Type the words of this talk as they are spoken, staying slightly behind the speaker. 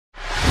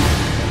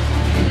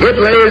It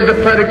lays the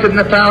predicate and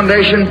the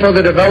foundation for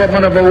the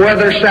development of a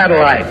weather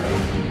satellite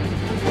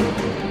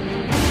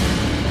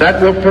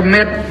that will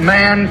permit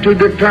man to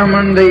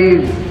determine the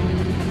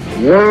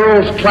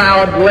world's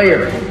cloud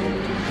layer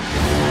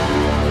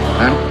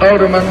and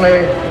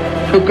ultimately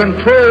to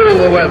control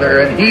the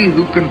weather, and he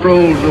who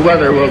controls the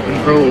weather will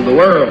control the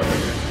world.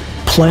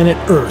 Planet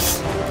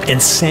Earth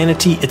and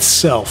sanity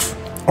itself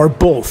are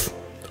both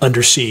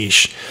under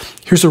siege.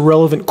 Here's a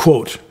relevant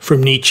quote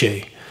from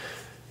Nietzsche.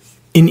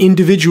 In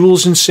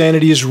individuals,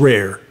 insanity is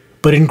rare,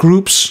 but in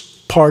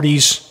groups,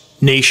 parties,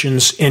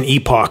 nations, and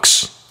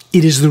epochs,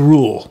 it is the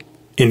rule.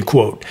 End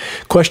quote.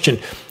 Question: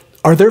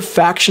 are there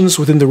factions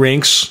within the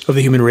ranks of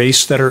the human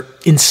race that are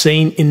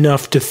insane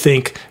enough to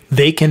think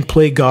they can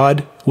play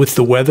God with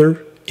the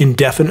weather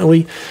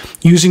indefinitely,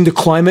 using the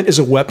climate as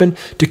a weapon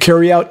to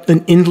carry out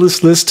an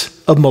endless list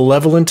of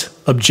malevolent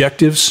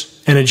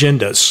objectives and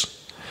agendas?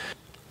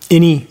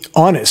 Any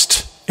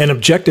honest and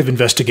objective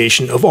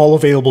investigation of all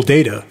available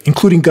data,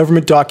 including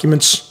government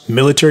documents,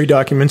 military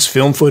documents,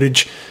 film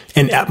footage,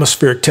 and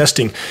atmospheric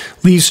testing,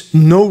 leaves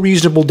no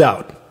reasonable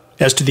doubt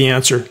as to the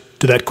answer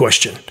to that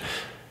question.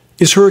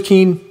 Is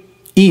Hurricane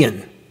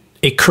Ian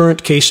a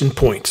current case in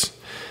point?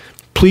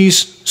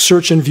 Please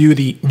search and view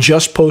the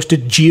just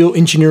posted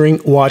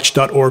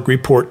geoengineeringwatch.org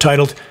report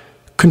titled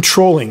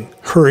Controlling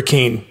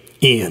Hurricane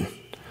Ian.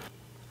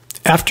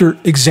 After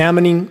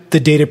examining the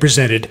data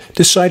presented,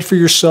 decide for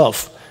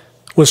yourself,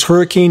 was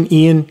Hurricane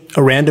Ian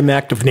a random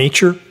act of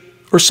nature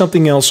or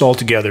something else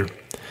altogether?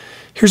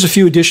 Here's a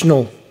few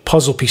additional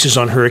puzzle pieces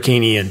on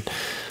Hurricane Ian.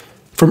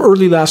 From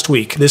early last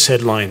week, this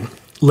headline: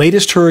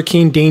 latest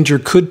hurricane danger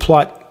could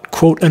plot,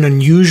 quote, an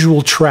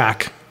unusual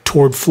track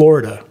toward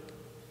Florida.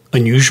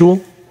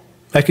 Unusual?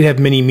 That could have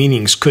many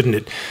meanings, couldn't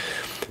it?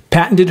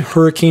 Patented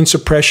hurricane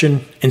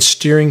suppression and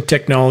steering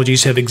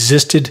technologies have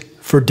existed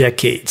for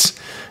decades.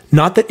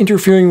 Not that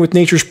interfering with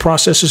nature's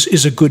processes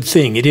is a good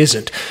thing, it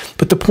isn't.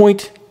 But the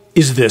point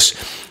is this: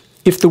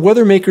 if the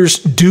weather makers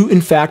do in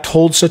fact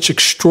hold such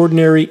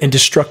extraordinary and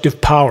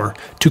destructive power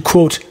to,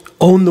 quote,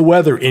 own the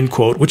weather, end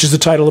quote, which is the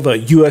title of a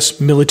U.S.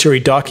 military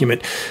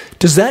document,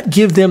 does that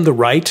give them the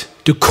right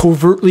to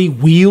covertly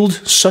wield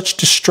such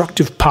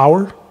destructive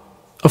power?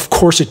 Of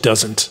course it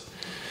doesn't.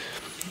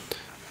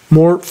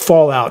 More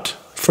fallout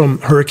from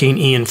Hurricane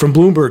Ian. From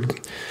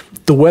Bloomberg: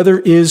 the weather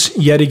is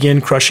yet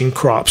again crushing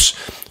crops.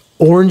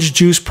 Orange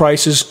juice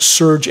prices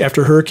surge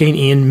after Hurricane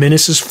Ian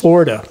menaces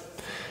Florida.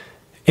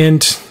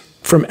 And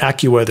from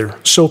AccuWeather,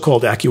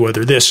 so-called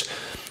AccuWeather, this: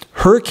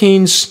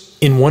 hurricanes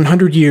in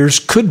 100 years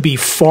could be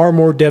far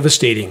more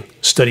devastating,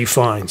 study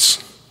finds.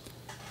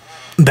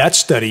 That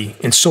study,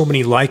 and so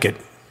many like it,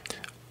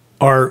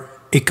 are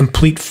a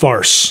complete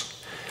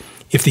farce.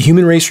 If the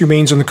human race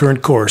remains on the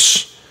current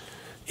course,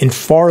 in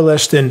far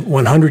less than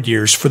 100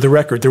 years, for the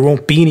record, there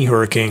won't be any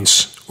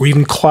hurricanes or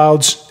even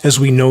clouds as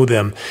we know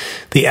them.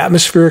 The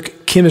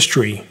atmospheric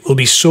chemistry will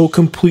be so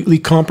completely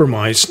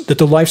compromised that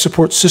the life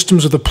support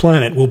systems of the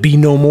planet will be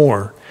no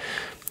more.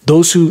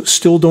 Those who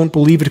still don't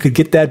believe it could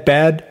get that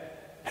bad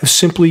have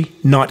simply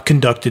not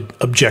conducted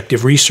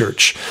objective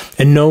research.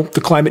 And no, the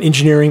climate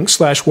engineering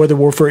 / weather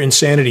warfare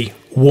insanity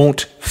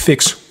won't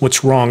fix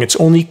what's wrong. It's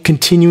only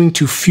continuing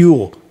to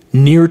fuel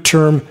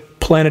near-term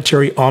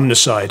planetary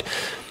omnicide.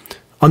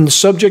 On the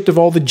subject of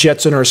all the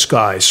jets in our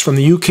skies, from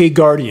the UK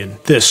Guardian,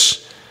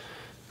 this: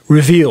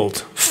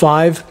 revealed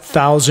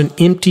 5,000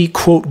 empty,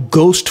 quote,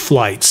 ghost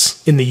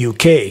flights in the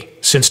UK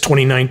since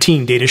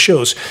 2019, data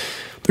shows.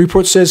 The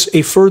report says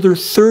a further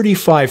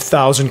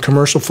 35,000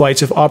 commercial flights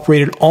have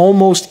operated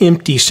almost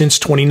empty since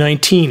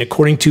 2019,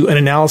 according to an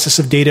analysis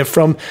of data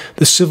from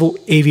the Civil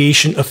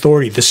Aviation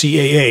Authority, the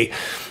CAA.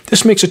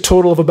 This makes a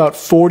total of about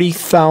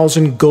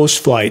 40,000 ghost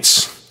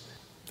flights.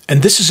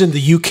 And this is in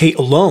the UK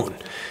alone.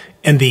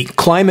 And the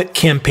climate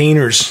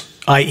campaigners,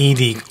 i.e.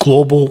 the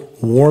global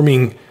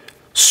warming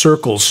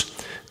circles,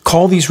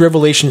 call these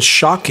revelations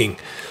shocking.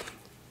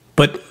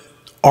 But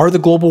are the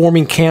global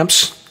warming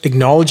camps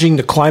acknowledging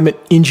the climate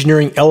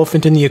engineering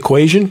elephant in the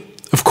equation?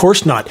 Of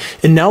course not.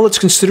 And now let's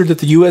consider that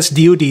the U.S.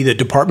 DoD, the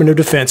Department of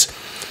Defense,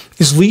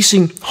 is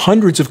leasing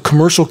hundreds of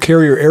commercial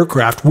carrier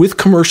aircraft with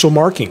commercial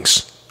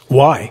markings.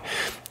 Why?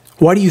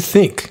 Why do you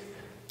think?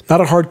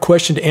 Not a hard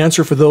question to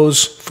answer for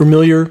those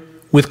familiar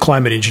with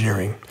climate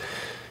engineering.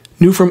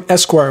 New from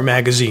Esquire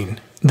magazine,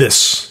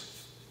 this: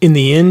 in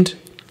the end,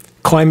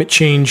 climate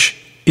change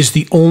is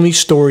the only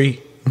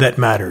story that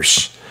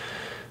matters.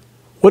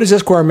 What is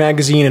Esquire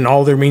magazine and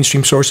all their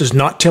mainstream sources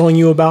not telling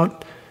you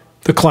about?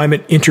 The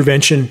climate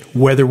intervention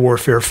weather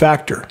warfare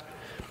factor.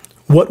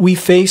 What we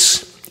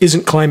face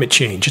isn't climate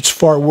change. It's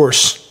far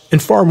worse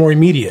and far more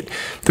immediate.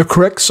 The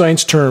correct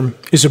science term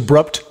is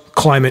abrupt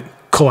climate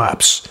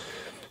collapse.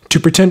 To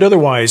pretend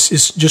otherwise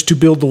is just to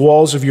build the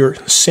walls of your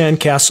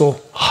sandcastle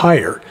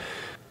higher.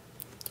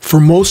 For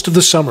most of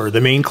the summer,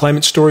 the main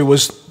climate story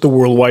was the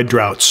worldwide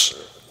droughts.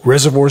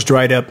 Reservoirs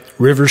dried up,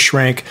 rivers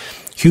shrank,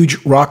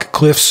 huge rock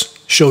cliffs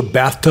showed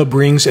bathtub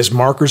rings as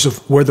markers of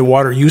where the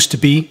water used to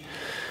be.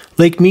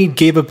 Lake Mead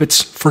gave up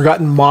its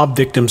forgotten mob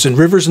victims, and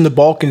rivers in the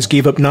Balkans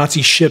gave up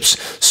Nazi ships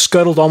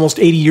scuttled almost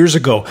 80 years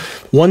ago,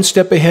 one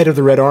step ahead of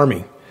the Red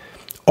Army.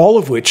 All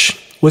of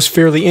which was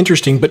fairly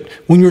interesting, but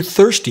when you're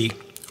thirsty,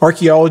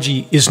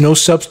 archaeology is no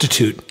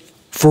substitute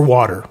for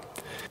water.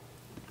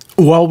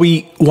 While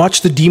we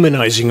watch the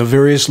demonizing of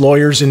various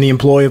lawyers in the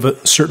employ of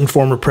a certain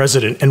former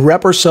president and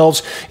wrap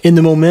ourselves in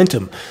the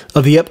momentum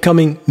of the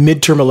upcoming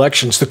midterm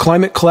elections, the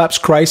climate collapse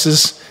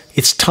crisis,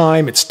 its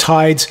time, its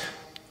tides,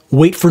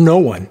 wait for no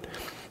one.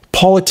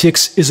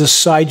 Politics is a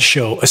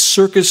sideshow, a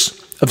circus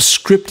of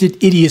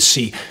scripted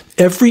idiocy.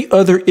 Every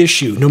other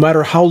issue, no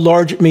matter how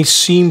large it may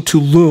seem to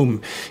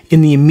loom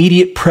in the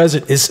immediate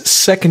present, is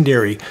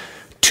secondary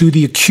to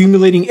the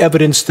accumulating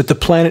evidence that the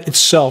planet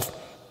itself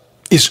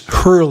is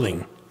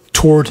hurling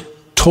toward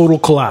total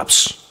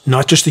collapse.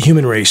 Not just the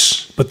human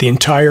race, but the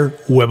entire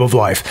web of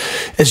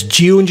life. As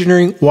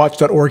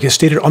geoengineeringwatch.org has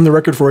stated on the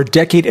record for a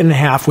decade and a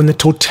half, when the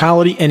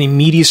totality and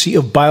immediacy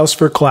of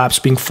biosphere collapse,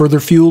 being further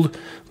fueled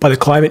by the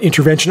climate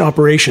intervention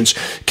operations,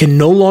 can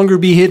no longer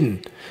be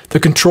hidden, the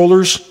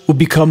controllers will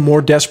become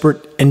more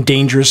desperate and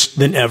dangerous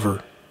than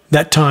ever.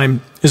 That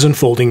time is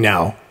unfolding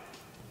now.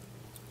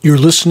 You're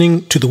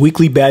listening to the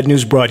weekly Bad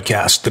News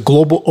broadcast, the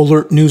Global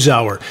Alert News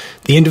Hour,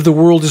 the end of the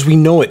world as we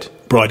know it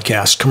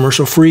broadcast,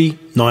 commercial-free,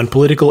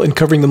 non-political, and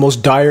covering the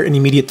most dire and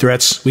immediate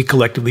threats we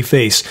collectively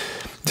face.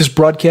 This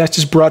broadcast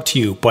is brought to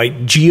you by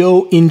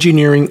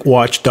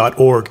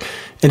geoengineeringwatch.org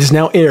and is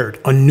now aired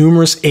on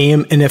numerous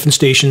AM and FM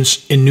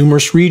stations in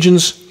numerous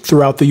regions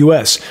throughout the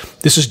U.S.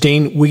 This is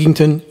Dane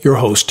Wigington, your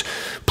host.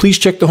 Please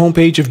check the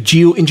homepage of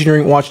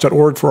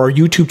geoengineeringwatch.org for our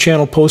YouTube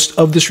channel posts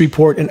of this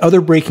report and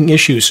other breaking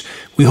issues.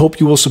 We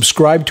hope you will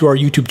subscribe to our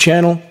YouTube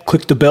channel,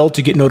 click the bell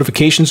to get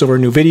notifications of our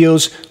new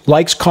videos.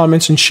 Likes,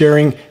 comments, and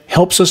sharing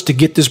helps us to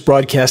get this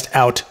broadcast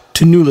out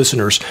to new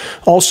listeners.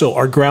 Also,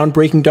 our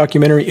groundbreaking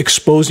documentary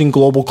exposing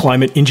global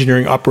climate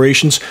engineering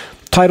operations,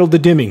 titled The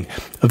Dimming,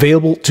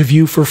 available to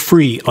view for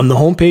free on the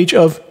homepage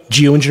of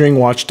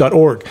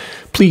geoengineeringwatch.org.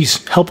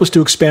 Please help us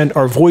to expand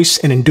our voice,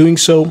 and in doing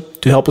so,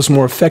 to help us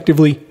more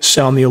effectively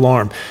sound the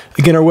alarm.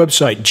 Again, our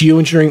website,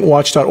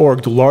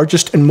 geoengineeringwatch.org, the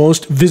largest and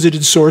most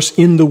visited source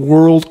in the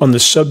world on the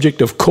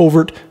subject of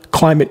covert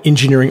climate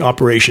engineering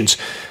operations.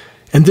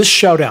 And this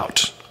shout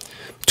out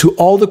to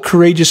all the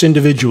courageous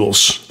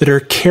individuals that are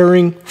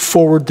carrying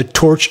forward the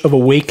torch of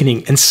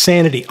awakening and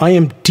sanity. I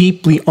am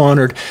deeply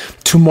honored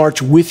to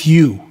march with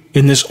you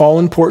in this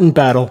all-important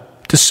battle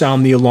to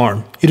sound the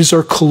alarm. It is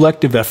our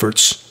collective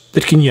efforts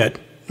that can yet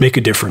make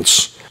a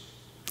difference.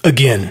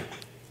 Again,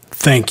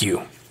 thank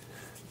you.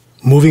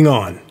 Moving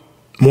on.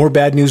 More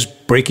bad news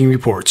breaking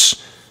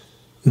reports.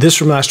 This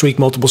from last week,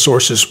 multiple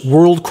sources.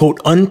 World,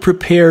 quote,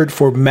 unprepared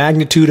for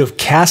magnitude of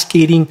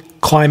cascading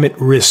climate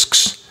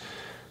risks.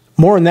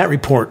 More on that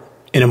report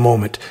in a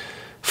moment.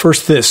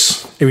 First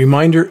this, a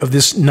reminder of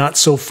this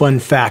not-so-fun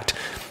fact.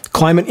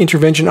 Climate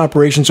intervention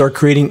operations are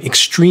creating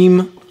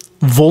extreme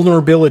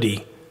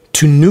vulnerability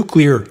to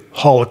nuclear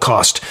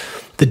holocaust.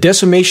 The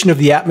decimation of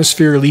the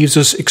atmosphere leaves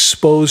us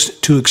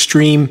exposed to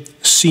extreme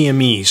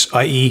CMEs,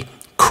 i.e.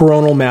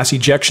 coronal mass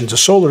ejections, a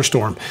solar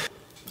storm.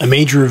 A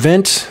major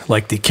event,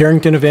 like the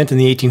Carrington event in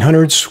the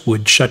 1800s,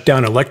 would shut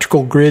down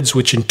electrical grids,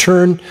 which in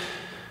turn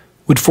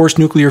would force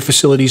nuclear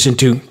facilities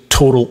into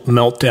total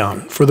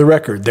meltdown. For the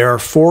record, there are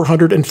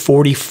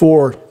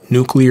 444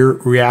 nuclear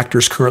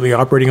reactors currently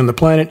operating on the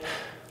planet,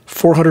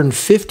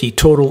 450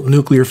 total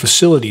nuclear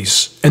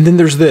facilities. And then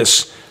there's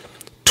this,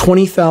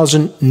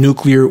 20,000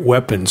 nuclear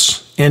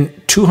weapons and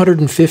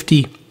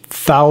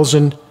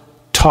 250,000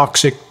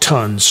 toxic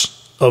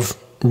tons of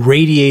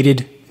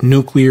radiated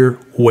nuclear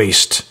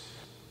waste.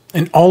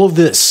 And all of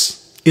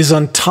this is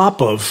on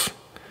top of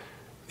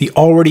the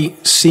already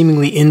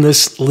seemingly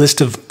endless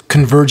list of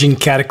converging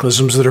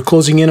cataclysms that are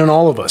closing in on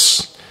all of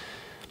us.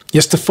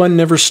 Yes, the fun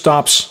never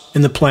stops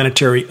in the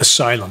planetary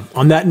asylum.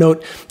 On that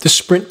note, the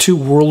sprint to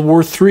World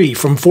War III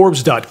from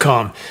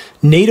Forbes.com.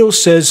 NATO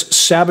says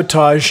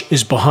sabotage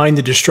is behind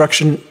the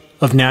destruction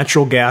of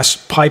natural gas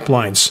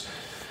pipelines.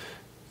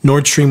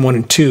 Nord Stream 1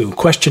 and 2.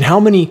 Question, how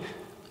many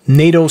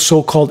NATO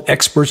so-called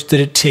experts did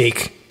it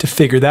take to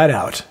figure that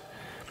out?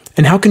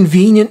 And how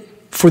convenient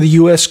for the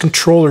U.S.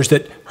 controllers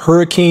that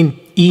Hurricane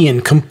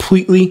Ian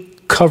completely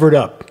covered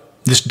up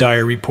this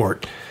dire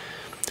report.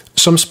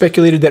 Some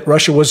speculated that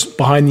Russia was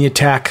behind the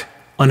attack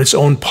on its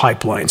own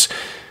pipelines.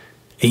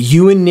 A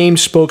UN-named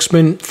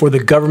spokesman for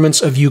the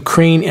governments of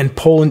Ukraine and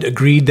Poland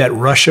agreed that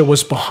Russia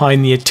was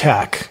behind the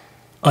attack.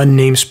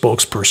 Unnamed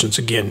spokespersons,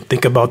 again,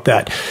 think about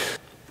that.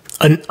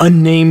 An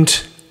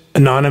unnamed,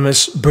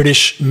 anonymous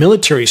British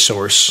military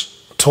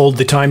source told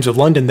the Times of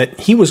London that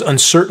he was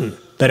uncertain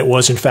that it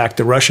was, in fact,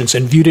 the Russians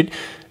and viewed it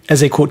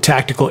as a, quote,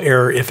 tactical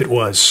error if it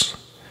was.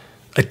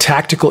 A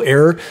tactical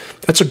error?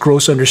 That's a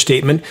gross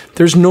understatement.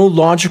 There's no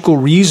logical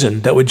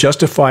reason that would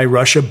justify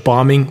Russia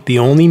bombing the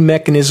only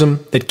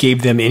mechanism that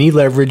gave them any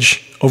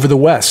leverage over the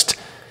West.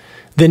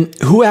 Then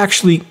who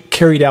actually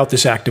carried out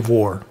this act of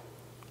war?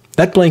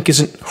 That blank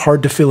isn't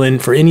hard to fill in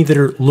for any that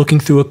are looking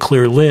through a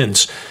clear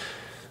lens.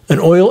 An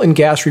oil and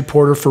gas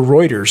reporter for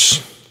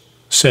Reuters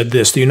said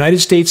this: the United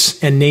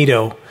States and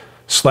NATO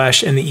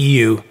and the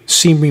EU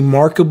seem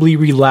remarkably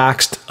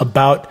relaxed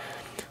about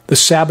the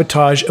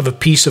sabotage of a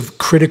piece of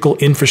critical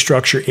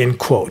infrastructure, end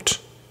quote.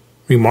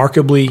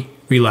 Remarkably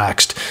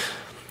relaxed.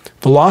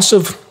 The loss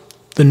of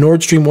the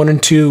Nord Stream 1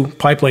 and 2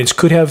 pipelines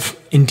could have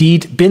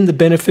indeed been the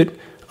benefit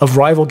of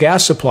rival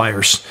gas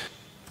suppliers.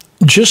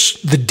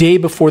 Just the day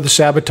before the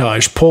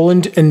sabotage,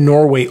 Poland and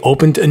Norway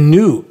opened a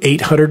new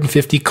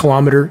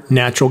 850-kilometer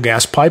natural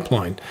gas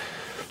pipeline,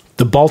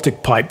 the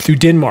Baltic Pipe, through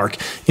Denmark.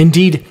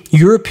 Indeed,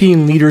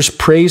 European leaders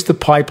praised the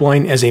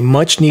pipeline as a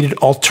much-needed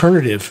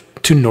alternative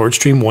to Nord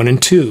Stream 1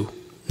 and 2.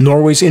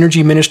 Norway's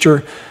energy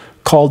minister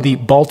called the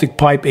Baltic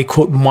Pipe a,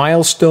 quote,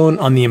 milestone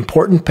on the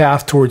important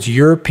path towards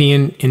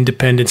European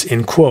independence,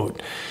 end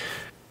quote.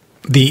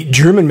 The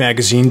German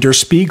magazine Der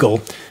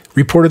Spiegel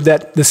reported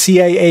that the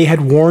CIA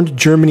had warned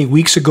Germany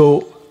weeks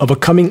ago of a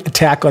coming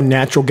attack on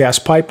natural gas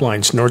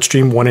pipelines, Nord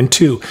Stream 1 and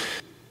 2.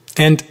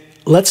 And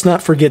let's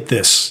not forget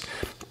this.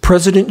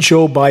 President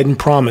Joe Biden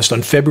promised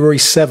on February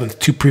 7th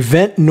to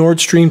prevent Nord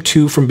Stream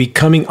 2 from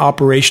becoming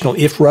operational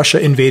if Russia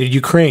invaded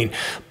Ukraine.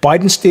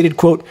 Biden stated,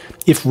 quote,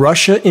 if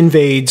Russia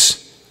invades,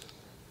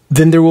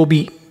 then there will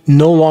be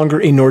no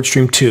longer a Nord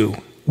Stream 2.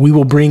 We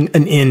will bring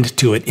an end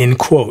to it, end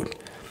quote.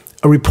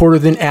 A reporter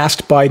then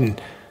asked Biden,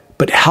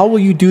 but how will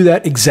you do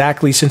that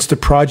exactly since the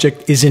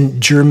project is in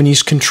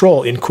Germany's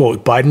control, end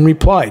quote. Biden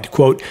replied,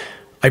 quote,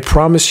 I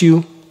promise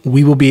you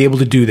we will be able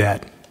to do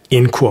that,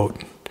 end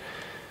quote.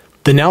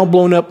 The now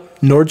blown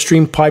up Nord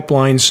Stream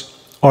pipelines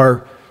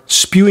are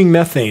spewing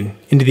methane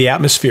into the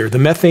atmosphere. The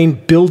methane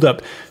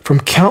buildup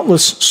from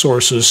countless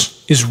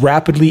sources is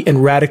rapidly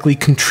and radically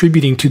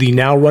contributing to the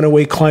now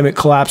runaway climate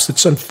collapse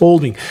that's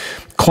unfolding.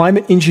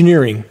 Climate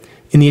engineering,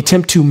 in the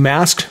attempt to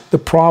mask the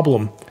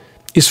problem,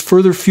 is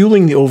further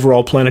fueling the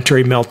overall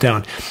planetary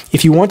meltdown.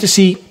 If you want to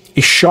see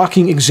a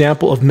shocking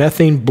example of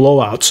methane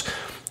blowouts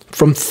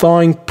from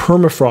thawing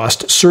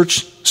permafrost,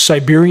 search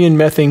Siberian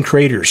methane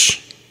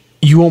craters.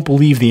 You won't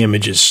believe the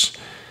images.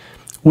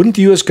 Wouldn't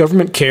the U.S.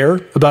 government care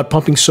about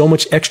pumping so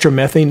much extra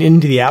methane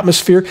into the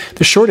atmosphere?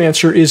 The short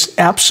answer is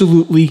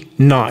absolutely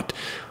not.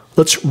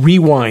 Let's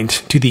rewind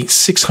to the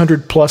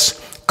 600-plus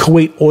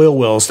Kuwait oil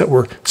wells that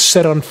were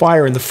set on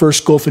fire in the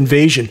first Gulf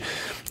invasion.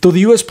 Though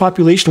the U.S.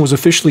 population was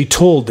officially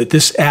told that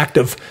this act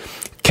of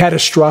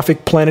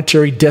catastrophic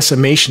planetary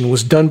decimation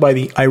was done by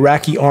the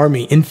Iraqi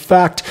army, in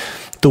fact,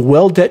 the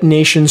well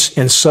detonations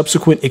and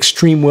subsequent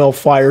extreme well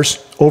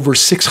fires, over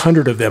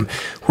 600 of them,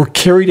 were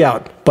carried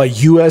out by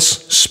U.S.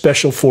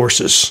 Special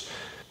Forces.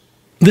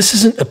 This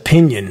isn't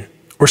opinion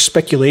or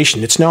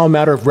speculation. It's now a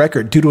matter of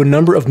record due to a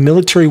number of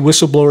military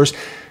whistleblowers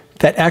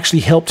that actually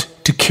helped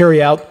to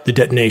carry out the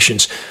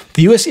detonations.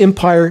 The U.S.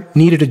 empire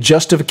needed a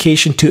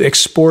justification to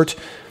export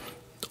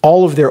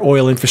all of their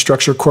oil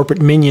infrastructure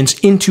corporate minions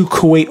into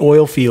Kuwait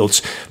oil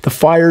fields. The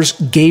fires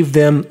gave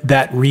them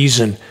that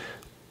reason.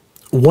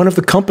 One of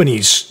the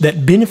companies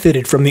that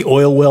benefited from the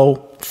oil well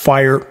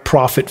fire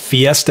profit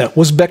fiesta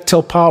was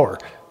Bechtel Power,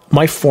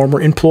 my former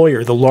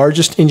employer, the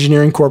largest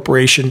engineering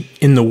corporation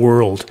in the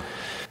world.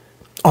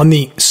 On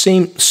the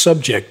same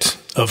subject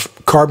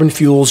of carbon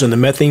fuels and the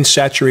methane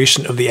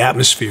saturation of the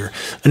atmosphere,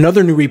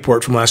 another new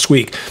report from last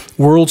week,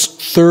 world's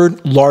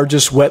third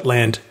largest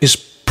wetland is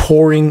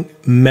pouring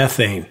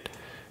methane,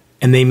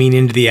 and they mean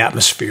into the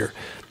atmosphere.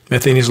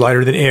 Methane is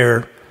lighter than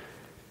air,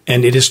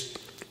 and it is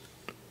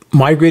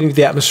migrating to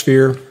the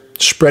atmosphere,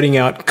 spreading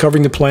out,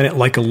 covering the planet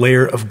like a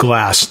layer of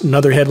glass.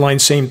 Another headline,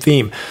 same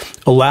theme.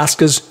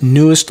 Alaska's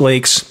newest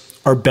lakes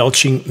are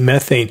belching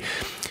methane.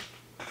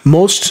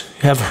 Most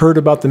have heard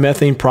about the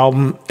methane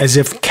problem as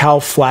if cow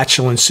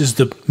flatulence is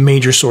the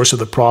major source of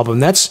the problem.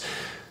 That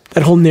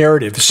whole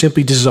narrative is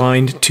simply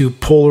designed to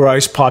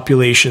polarize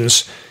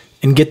populations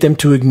and get them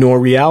to ignore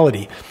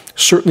reality.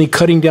 Certainly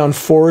cutting down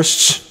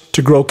forests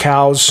to grow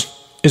cows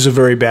is a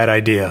very bad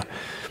idea.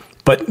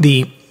 But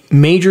the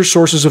major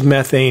sources of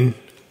methane,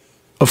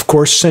 of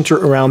course, center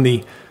around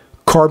the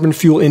carbon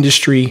fuel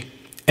industry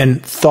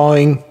and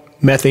thawing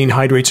methane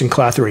hydrates and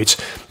clathrates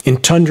in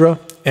tundra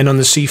and on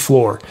the sea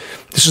floor.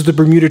 This is the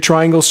Bermuda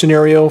Triangle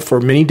scenario for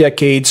many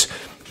decades.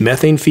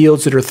 Methane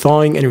fields that are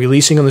thawing and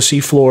releasing on the sea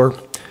floor,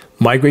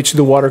 migrates through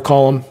the water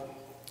column,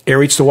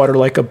 aerates the water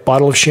like a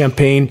bottle of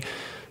champagne.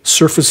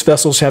 Surface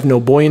vessels have no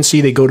buoyancy.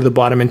 They go to the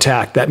bottom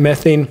intact. That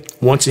methane,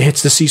 once it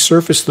hits the sea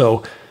surface,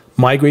 though,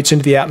 migrates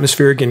into the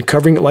atmosphere again,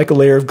 covering it like a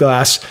layer of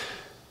glass.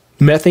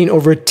 Methane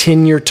over a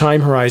 10-year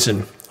time horizon,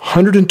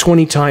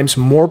 120 times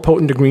more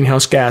potent a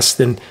greenhouse gas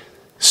than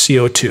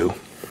CO2.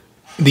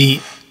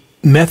 The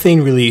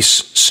methane release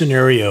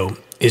scenario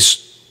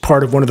is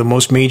part of one of the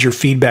most major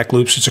feedback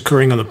loops that's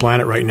occurring on the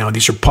planet right now.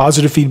 These are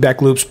positive feedback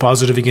loops.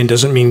 Positive, again,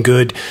 doesn't mean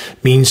good.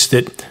 Means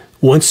that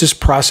once this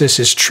process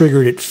is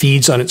triggered, it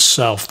feeds on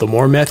itself. The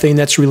more methane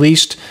that's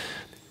released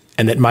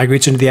and that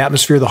migrates into the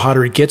atmosphere, the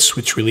hotter it gets,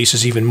 which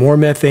releases even more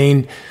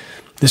methane.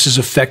 This is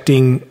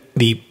affecting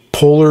the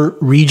polar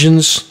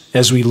regions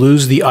as we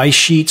lose the ice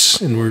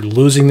sheets, and we're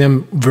losing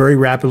them very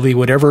rapidly.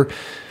 Whatever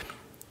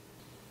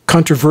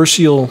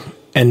controversial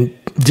and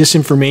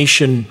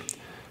disinformation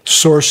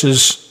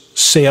sources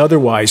say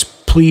otherwise,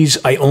 please,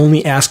 I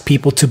only ask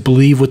people to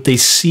believe what they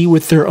see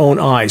with their own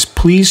eyes.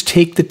 Please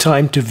take the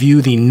time to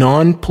view the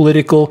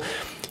non-political,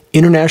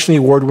 internationally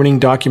award-winning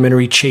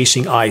documentary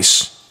Chasing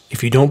Ice.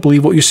 If you don't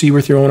believe what you see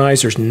with your own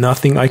eyes, there's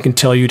nothing I can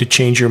tell you to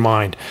change your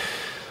mind.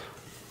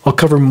 I'll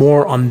cover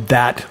more on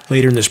that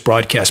later in this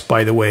broadcast,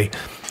 by the way.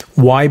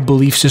 Why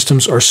belief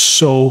systems are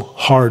so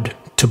hard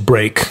to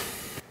break.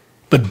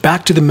 But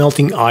back to the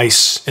melting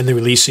ice and the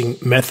releasing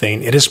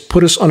methane. It has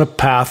put us on a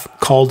path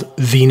called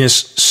Venus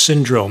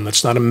Syndrome.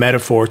 That's not a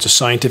metaphor, it's a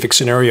scientific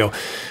scenario.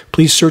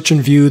 Please search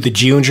and view the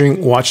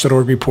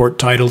geoengineeringwatch.org report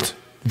titled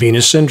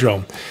Venus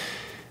Syndrome.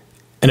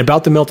 And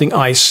about the melting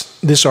ice,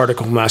 this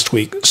article from last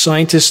week.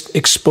 Scientists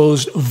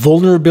exposed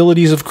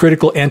vulnerabilities of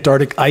critical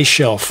Antarctic ice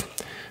shelf.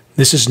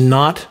 This is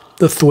not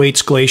the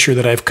Thwaites Glacier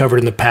that I've covered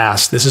in the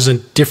past. This is a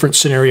different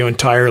scenario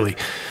entirely.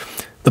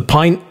 The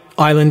Pine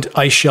Island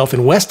ice shelf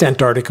in West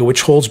Antarctica,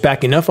 which holds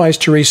back enough ice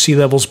to raise sea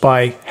levels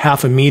by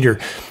 0.5 meter,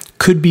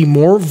 could be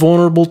more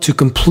vulnerable to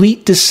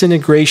complete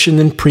disintegration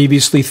than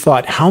previously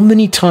thought. How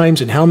many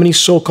times and how many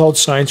so-called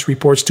science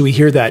reports do we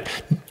hear that?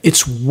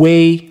 It's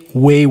way,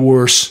 way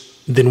worse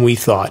than we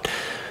thought.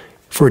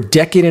 For a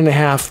decade and a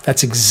half,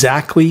 that's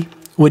exactly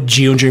what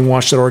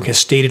geoengineeringwatch.org has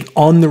stated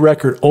on the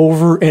record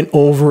over and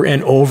over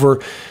and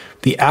over.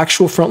 The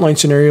actual frontline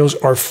scenarios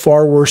are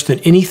far worse than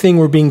anything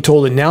we're being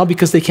told. And now,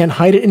 because they can't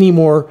hide it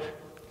anymore,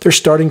 they're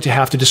starting to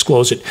have to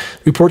disclose it.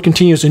 The report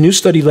continues. A new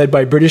study led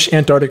by British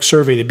Antarctic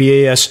Survey,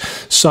 the BAS,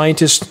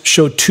 scientists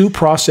showed two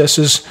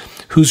processes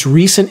whose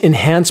recent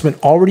enhancement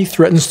already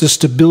threatens the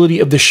stability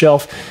of the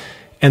shelf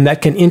and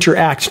that can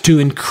interact to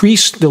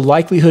increase the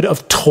likelihood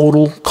of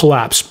total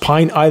collapse.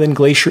 Pine Island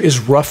Glacier is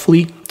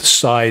roughly the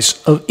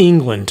size of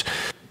England.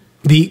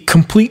 The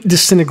complete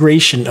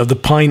disintegration of the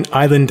Pine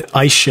Island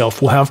ice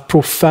shelf will have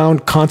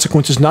profound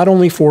consequences not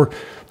only for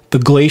the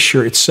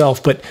glacier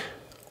itself, but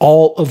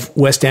all of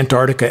West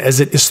Antarctica, as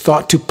it is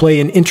thought to play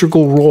an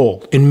integral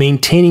role in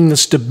maintaining the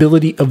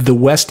stability of the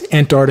West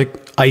Antarctic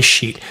ice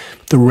sheet.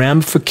 The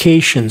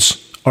ramifications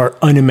are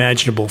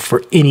unimaginable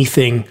for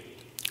anything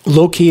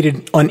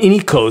located on any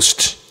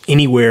coast,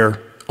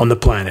 anywhere on the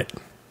planet.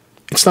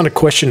 It's not a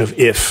question of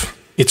if,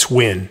 it's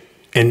when.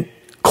 And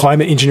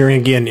climate engineering,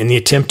 again, in the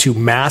attempt to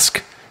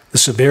mask the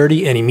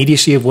severity and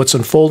immediacy of what's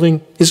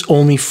unfolding, is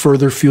only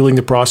further fueling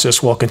the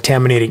process while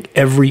contaminating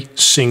every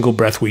single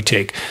breath we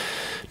take.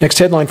 Next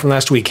headline from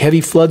last week.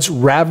 Heavy floods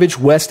ravage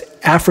West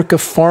Africa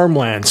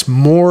farmlands.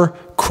 More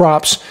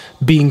crops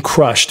being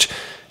crushed,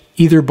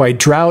 either by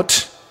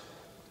drought,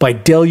 by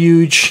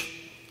deluge,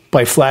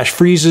 by flash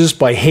freezes,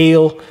 by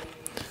hail.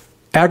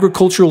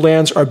 Agricultural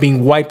lands are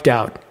being wiped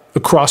out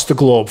across the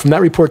globe. From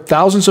that report,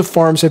 thousands of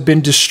farms have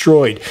been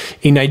destroyed.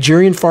 A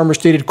Nigerian farmer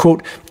stated,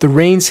 quote, "The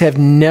rains have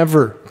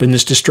never been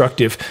this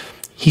destructive."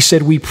 He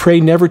said, "We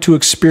pray never to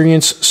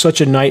experience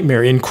such a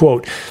nightmare," end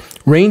quote.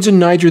 Rains in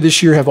Niger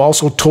this year have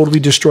also totally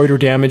destroyed or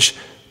damaged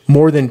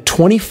more than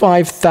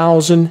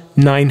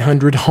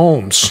 25,900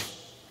 homes.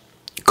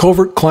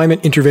 Covert climate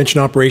intervention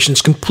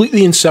operations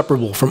completely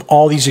inseparable from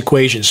all these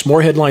equations.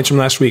 More headlines from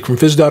last week from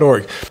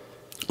phys.org.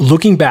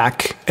 Looking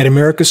back at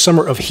America's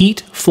summer of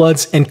heat,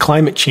 floods, and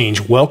climate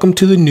change, welcome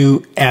to the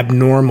new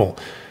abnormal.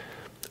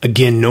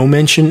 Again, no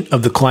mention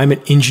of the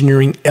climate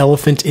engineering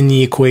elephant in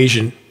the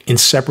equation,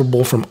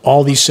 inseparable from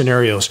all these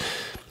scenarios.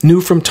 New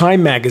from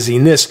Time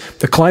magazine, this: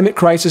 the climate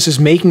crisis is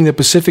making the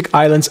Pacific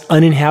Islands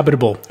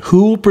uninhabitable.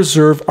 Who will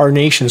preserve our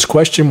nations? ?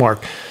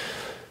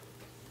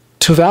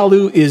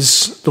 Tuvalu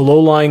is the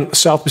low-lying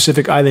South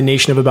Pacific island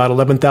nation of about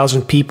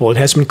 11,000 people. It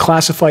has been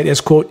classified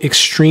as, quote,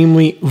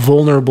 extremely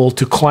vulnerable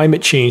to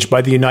climate change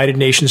by the United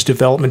Nations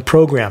Development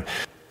Program.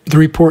 The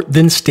report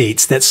then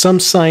states that some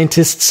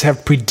scientists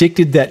have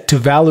predicted that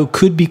Tuvalu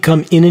could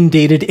become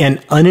inundated and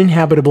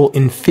uninhabitable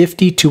in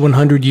 50 to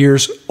 100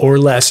 years or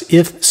less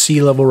if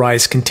sea level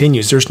rise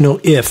continues. There's no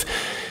if.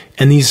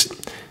 And these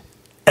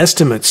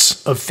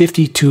estimates of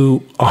 50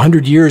 to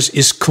 100 years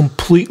is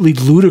completely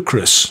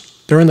ludicrous.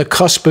 They're on the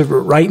cusp of it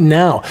right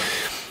now.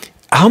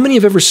 How many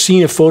have ever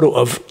seen a photo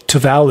of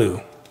Tuvalu?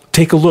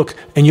 Take a look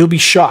and you'll be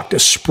shocked. A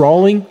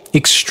sprawling,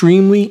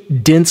 extremely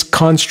dense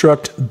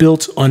construct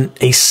built on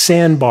a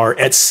sandbar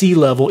at sea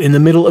level in the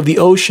middle of the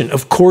ocean.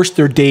 Of course,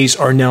 their days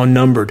are now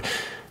numbered.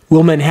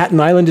 Will Manhattan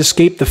Island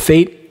escape the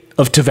fate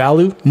of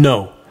Tuvalu?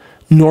 No.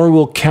 Nor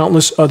will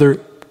countless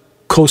other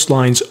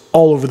coastlines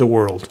all over the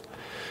world.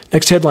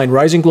 Next headline,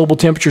 rising global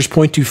temperatures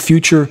point to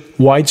future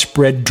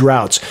widespread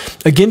droughts.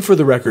 Again, for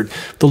the record,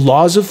 the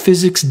laws of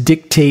physics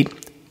dictate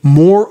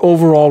more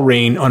overall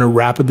rain on a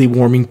rapidly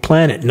warming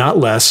planet, not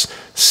less.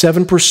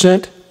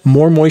 7%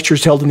 more moisture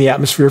is held in the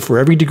atmosphere for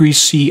every degree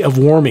C of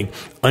warming.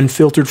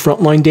 Unfiltered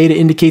frontline data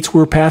indicates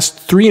we're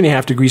past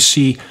 3.5 degrees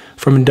C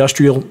from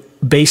pre-industrial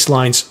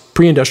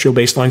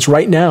baselines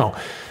right now.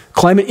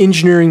 Climate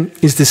engineering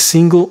is the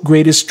single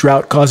greatest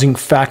drought-causing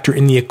factor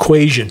in the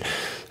equation.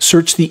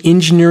 Search the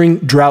engineering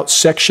drought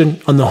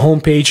section on the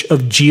homepage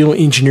of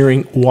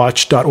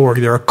geoengineeringwatch.org.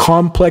 There are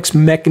complex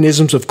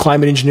mechanisms of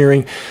climate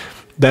engineering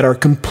that are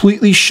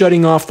completely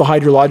shutting off the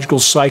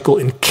hydrological cycle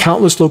in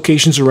countless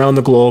locations around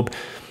the globe,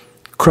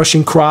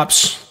 crushing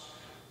crops,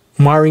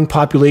 miring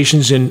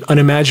populations in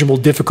unimaginable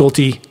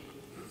difficulty.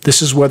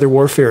 This is weather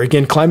warfare.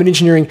 Again, climate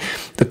engineering,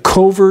 the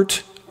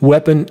covert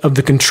weapon of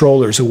the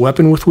controllers, a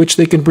weapon with which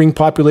they can bring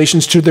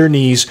populations to their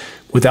knees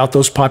without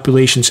those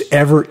populations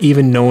ever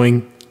even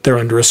knowing they're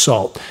under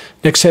assault.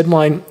 Next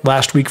headline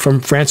last week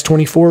from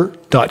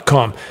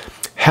France24.com.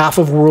 Half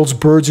of world's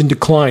birds in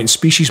decline,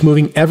 species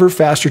moving ever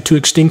faster to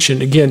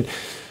extinction. Again,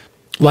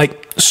 like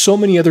so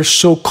many other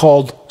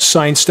so-called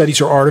science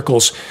studies or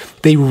articles,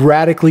 they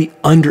radically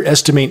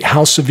underestimate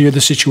how severe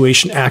the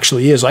situation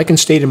actually is. I can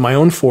state in my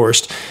own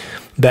forest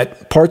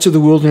that parts of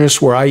the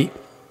wilderness where I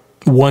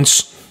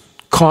once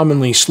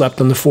commonly slept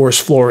on the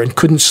forest floor and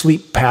couldn't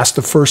sleep past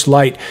the first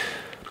light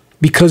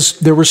because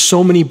there were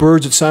so many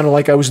birds it sounded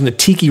like I was in the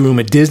tiki room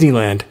at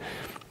Disneyland.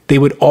 They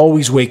would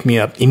always wake me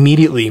up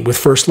immediately with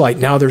first light.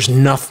 Now there's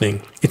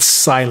nothing. It's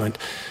silent.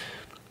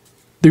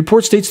 The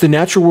report states the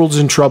natural world is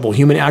in trouble.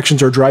 Human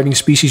actions are driving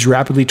species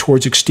rapidly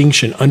towards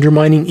extinction,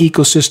 undermining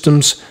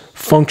ecosystems,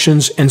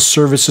 functions, and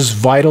services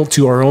vital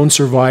to our own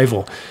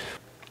survival.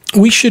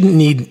 We shouldn't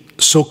need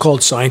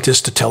so-called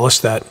scientists to tell us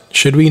that,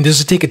 should we? And does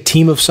it take a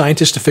team of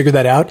scientists to figure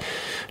that out?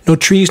 No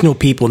trees, no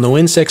people. No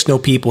insects, no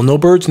people. No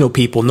birds, no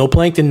people. No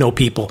plankton, no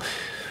people.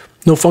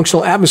 No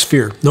functional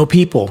atmosphere, no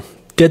people.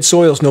 Dead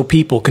soils, no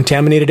people.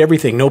 Contaminated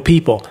everything, no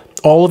people.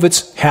 All of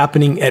it's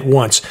happening at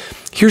once.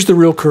 Here's the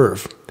real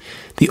curve.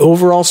 The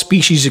overall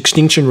species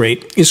extinction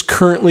rate is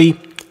currently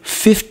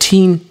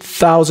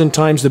 15,000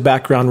 times the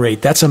background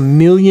rate. That's 1.5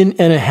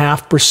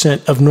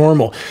 million% of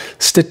normal.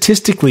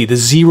 Statistically, the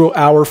 0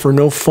 hour for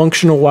no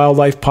functional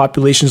wildlife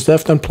populations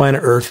left on planet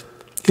Earth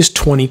is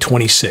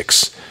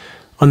 2026.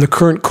 On the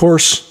current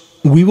course,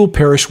 we will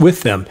perish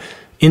with them.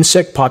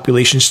 Insect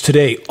populations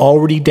today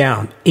already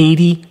down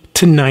 80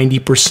 to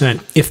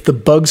 90%. If the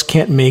bugs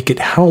can't make it,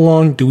 how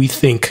long do we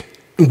think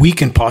we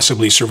can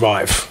possibly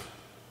survive?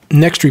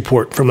 Next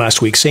report from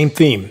last week, same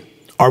theme.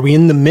 Are we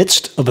in the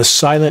midst of a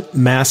silent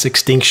mass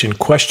extinction? ?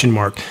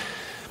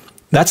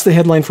 That's the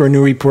headline for a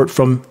new report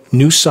from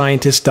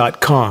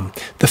newscientist.com.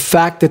 The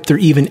fact that they're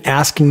even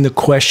asking the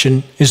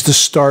question is the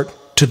start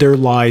to their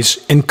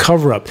lies and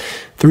cover-up.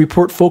 The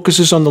report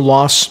focuses on the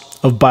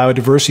loss of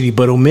biodiversity,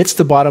 but omits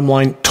the bottom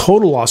line,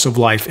 total loss of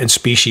life and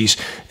species,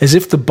 as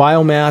if the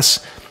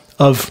biomass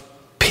of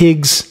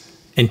pigs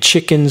and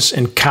chickens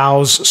and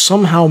cows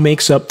somehow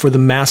makes up for the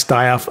mass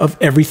die-off of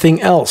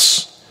everything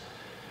else.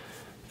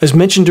 As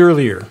mentioned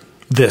earlier,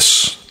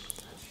 this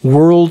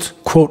world,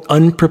 quote,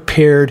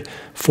 unprepared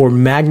for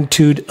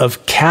magnitude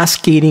of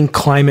cascading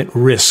climate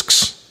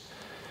risks.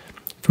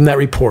 From that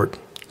report,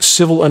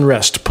 civil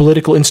unrest,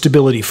 political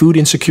instability, food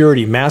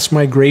insecurity, mass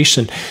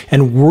migration,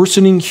 and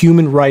worsening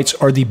human rights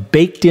are the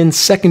baked-in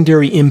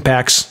secondary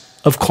impacts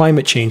of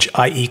climate change,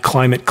 i.e.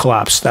 climate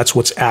collapse. That's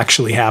what's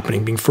actually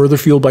happening, being further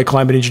fueled by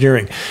climate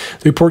engineering.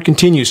 The report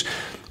continues,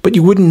 but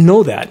you wouldn't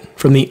know that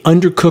from the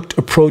undercooked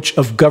approach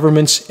of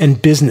governments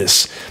and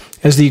business.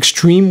 As the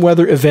extreme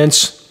weather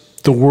events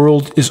the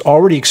world is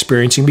already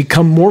experiencing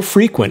become more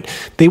frequent,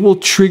 they will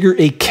trigger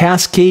a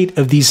cascade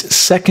of these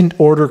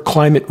second-order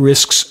climate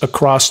risks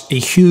across a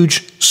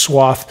huge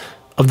swath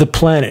of the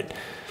planet.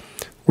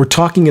 We're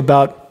talking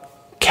about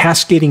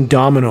cascading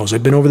dominoes.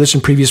 I've been over this in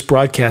previous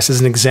broadcasts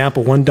as an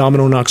example. One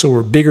domino knocks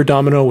over a bigger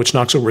domino, which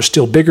knocks over a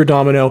still bigger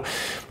domino.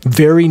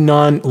 Very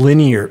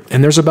non-linear.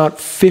 And there's about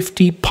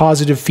 50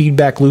 positive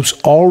feedback loops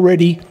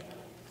already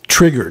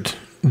triggered.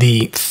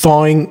 The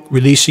thawing,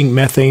 releasing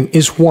methane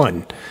is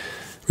one.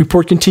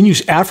 Report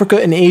continues, Africa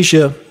and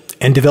Asia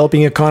and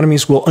developing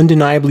economies will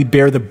undeniably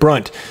bear the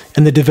brunt,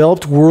 and the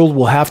developed world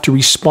will have to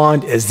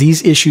respond as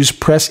these issues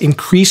press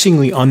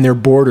increasingly on their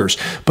borders.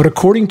 But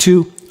according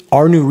to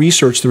our new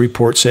research, the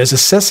report says,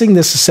 assessing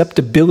the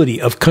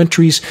susceptibility of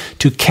countries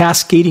to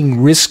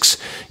cascading risks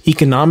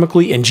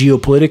economically and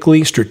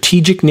geopolitically,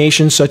 strategic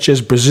nations such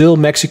as Brazil,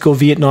 Mexico,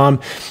 Vietnam,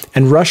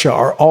 and Russia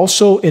are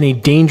also in a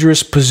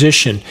dangerous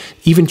position.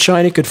 Even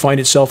China could find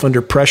itself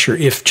under pressure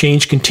if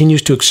change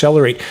continues to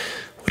accelerate.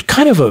 What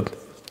kind of a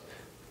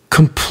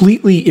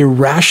completely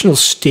irrational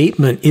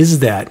statement is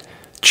that?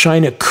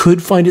 China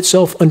could find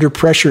itself under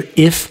pressure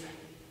if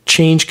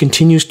change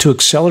continues to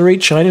accelerate.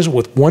 China's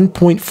with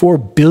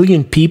 1.4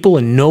 billion people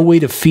and no way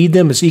to feed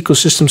them as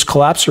ecosystems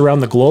collapse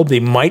around the globe. They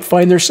might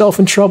find themselves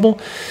in trouble.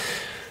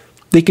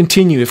 They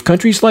continue. If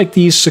countries like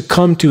these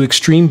succumb to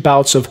extreme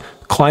bouts of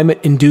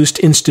climate-induced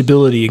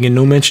instability, again,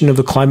 no mention of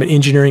the climate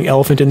engineering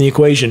elephant in the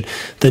equation,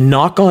 the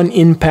knock-on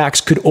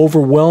impacts could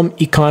overwhelm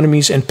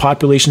economies and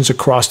populations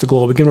across the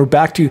globe. Again, we're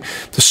back to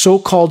the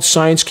so-called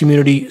science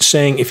community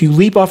saying if you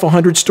leap off a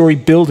 100-story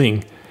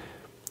building,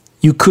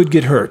 you could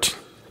get hurt.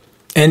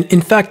 And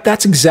in fact,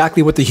 that's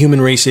exactly what the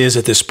human race is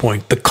at this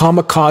point. The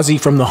kamikaze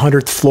from the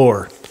 100th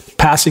floor,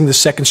 passing the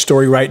second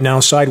story right now,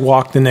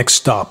 sidewalk the next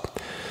stop.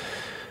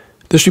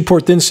 This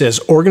report then says,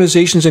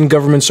 organizations and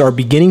governments are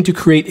beginning to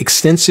create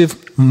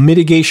extensive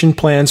mitigation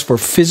plans for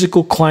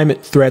physical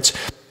climate threats,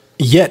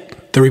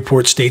 yet the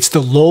report states,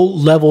 the low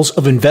levels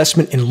of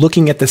investment in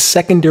looking at the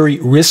secondary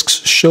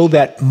risks show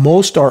that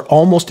most are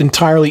almost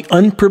entirely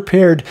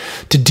unprepared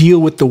to deal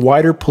with the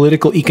wider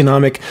political,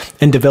 economic,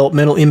 and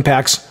developmental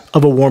impacts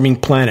of a warming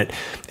planet.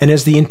 And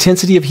as the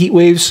intensity of heat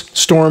waves,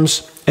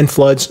 storms, and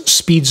floods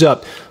speeds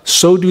up,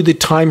 so do the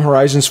time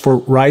horizons for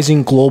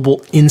rising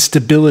global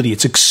instability.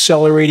 It's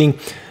accelerating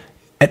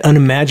at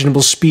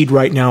unimaginable speed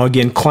right now.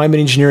 Again,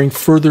 climate engineering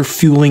further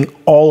fueling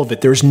all of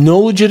it. There's no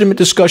legitimate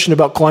discussion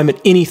about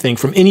climate anything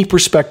from any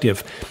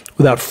perspective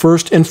without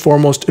first and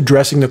foremost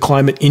addressing the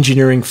climate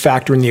engineering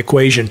factor in the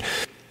equation.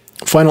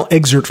 Final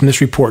excerpt from this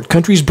report.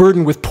 Countries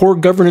burdened with poor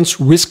governance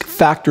risk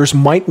factors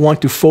might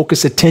want to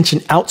focus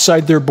attention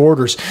outside their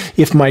borders.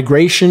 If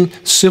migration,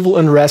 civil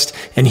unrest,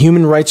 and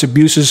human rights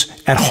abuses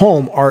at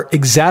home are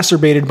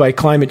exacerbated by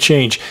climate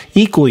change,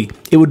 equally,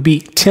 it would be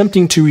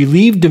tempting to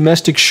relieve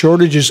domestic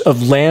shortages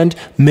of land,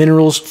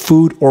 minerals,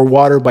 food, or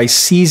water by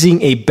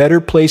seizing a better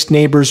placed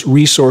neighbor's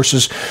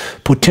resources,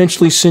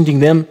 potentially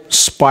sending them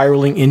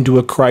spiraling into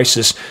a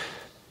crisis.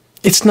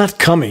 It's not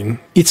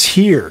coming. It's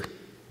here.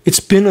 It's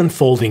been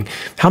unfolding.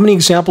 How many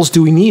examples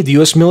do we need? The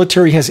U.S.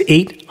 military has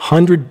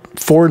 800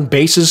 foreign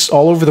bases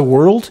all over the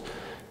world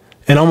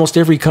in almost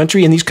every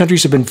country, and these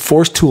countries have been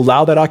forced to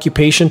allow that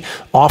occupation,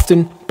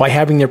 often by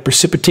having their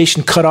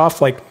precipitation cut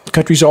off, like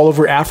countries all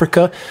over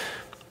Africa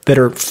that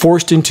are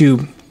forced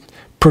into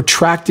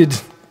protracted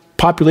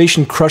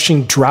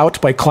population-crushing drought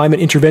by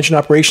climate intervention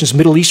operations,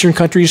 Middle Eastern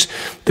countries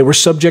that were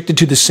subjected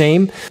to the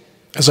same.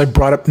 As I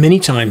brought up many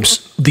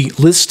times, the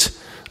list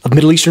of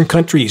Middle Eastern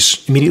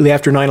countries immediately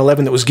after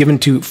 9/11 that was given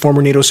to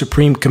former NATO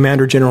Supreme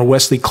Commander General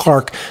Wesley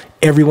Clark.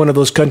 Every one of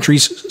those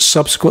countries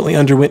subsequently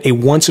underwent a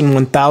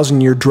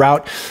once-in-1,000-year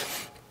drought,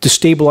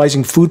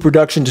 destabilizing food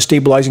production,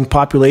 destabilizing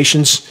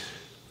populations.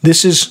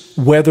 This is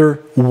weather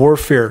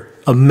warfare,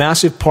 a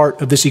massive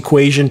part of this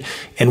equation.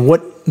 And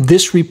what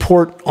this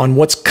report on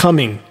what's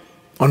coming,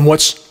 on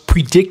what's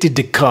predicted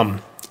to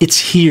come,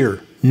 it's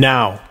here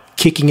now,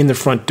 kicking in the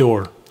front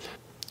door.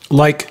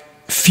 Like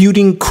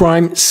feuding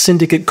crime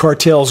syndicate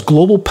cartels,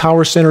 global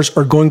power centers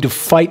are going to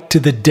fight to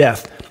the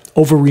death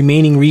over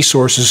remaining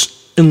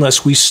resources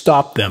unless we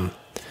stop them.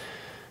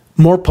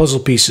 More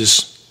puzzle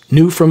pieces.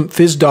 New from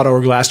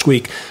phys.org last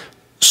week.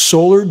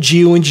 Solar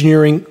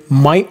geoengineering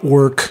might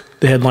work,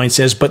 the headline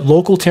says, but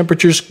local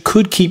temperatures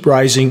could keep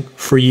rising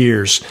for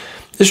years.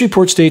 This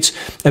report states,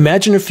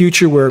 imagine a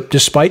future where,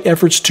 despite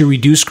efforts to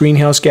reduce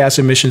greenhouse gas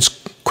emissions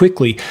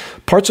quickly,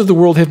 parts of the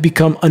world have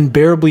become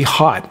unbearably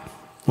hot.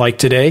 Like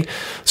today,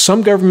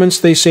 some governments,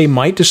 they say,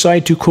 might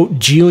decide to, quote,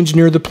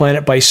 geoengineer the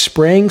planet by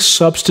spraying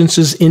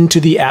substances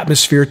into the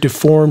atmosphere to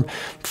form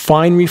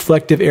fine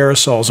reflective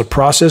aerosols, a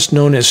process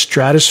known as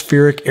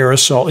stratospheric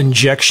aerosol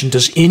injection.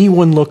 Does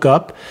anyone look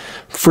up?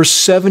 For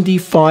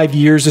 75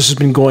 years, this has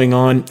been going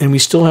on, and we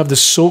still have the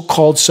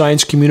so-called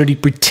science community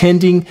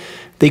pretending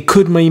they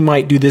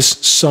might do this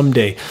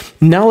someday.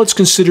 Now let's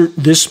consider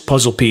this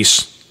puzzle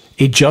piece.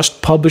 A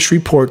just published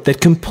report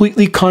that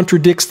completely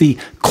contradicts the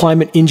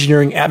climate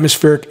engineering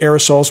atmospheric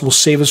aerosols will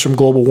save us from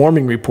global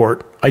warming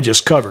report I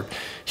just covered.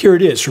 Here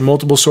it is from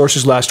multiple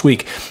sources last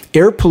week.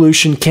 Air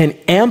pollution can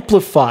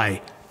amplify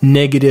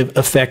negative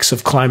effects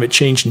of climate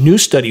change, new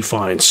study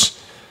finds.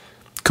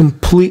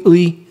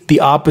 Completely the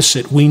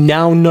opposite. We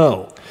now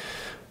know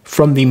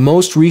from the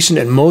most recent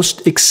and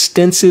most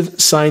extensive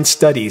science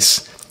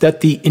studies that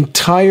the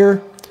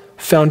entire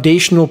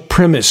foundational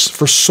premise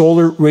for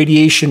solar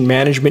radiation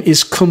management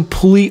is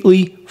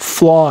completely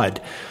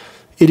flawed.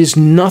 It is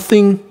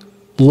nothing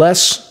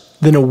less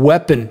than a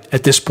weapon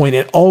at this point.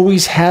 It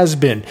always has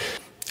been.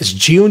 As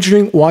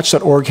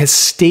geoengineeringwatch.org has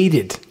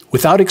stated,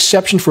 without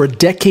exception for a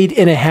decade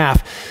and a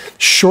half,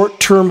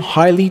 short-term,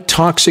 highly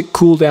toxic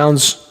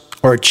cooldowns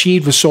are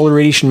achieved with solar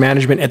radiation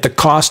management at the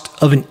cost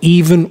of an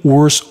even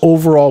worse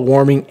overall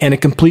warming and a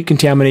complete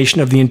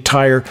contamination of the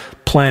entire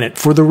planet.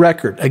 For the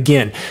record,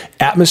 again,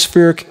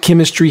 atmospheric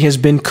chemistry has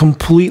been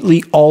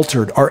completely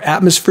altered. Our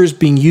atmosphere is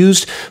being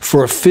used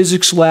for a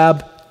physics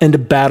lab and a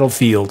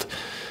battlefield.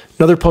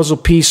 Another puzzle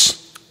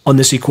piece on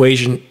this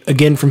equation,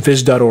 again from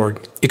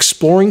phys.org,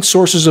 exploring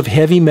sources of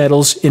heavy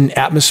metals in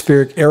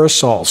atmospheric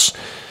aerosols.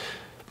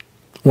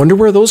 Wonder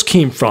where those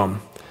came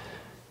from.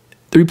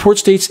 The report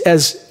states,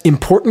 as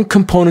important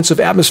components of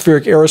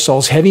atmospheric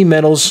aerosols, heavy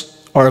metals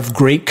are of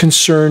great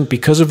concern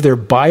because of their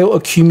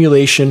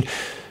bioaccumulation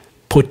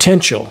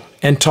potential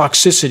and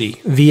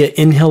toxicity via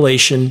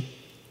inhalation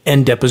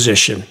and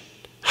deposition.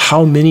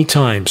 How many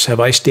times have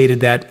I stated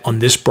that on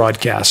this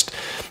broadcast?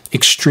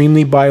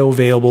 Extremely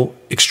bioavailable,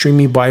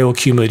 extremely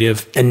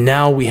bioaccumulative, and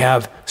now we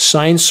have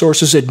science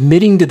sources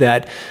admitting to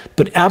that,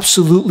 but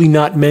absolutely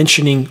not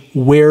mentioning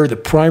where the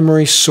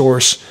primary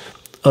source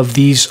of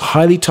these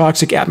highly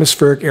toxic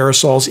atmospheric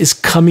aerosols is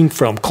coming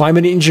from.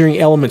 Climate engineering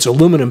elements,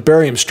 aluminum,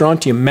 barium,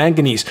 strontium,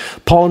 manganese,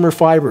 polymer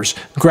fibers,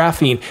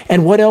 graphene,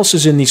 and what else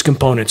is in these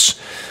components?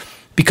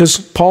 Because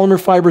polymer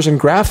fibers and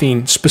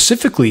graphene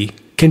specifically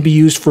can be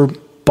used for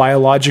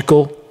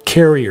biological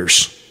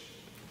carriers.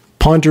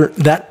 Ponder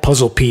that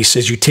puzzle piece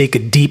as you take a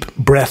deep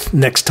breath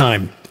next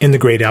time in the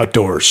great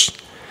outdoors.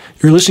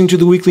 You're listening to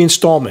the weekly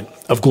installment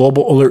of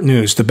Global Alert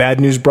News, the Bad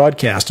News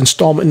Broadcast,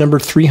 installment number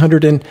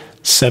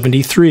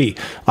 373,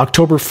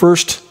 October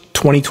 1st,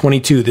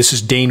 2022. This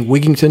is Dane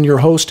Wigington, your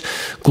host.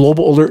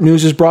 Global Alert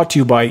News is brought to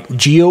you by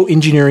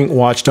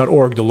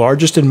geoengineeringwatch.org, the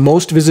largest and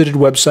most visited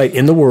website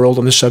in the world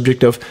on the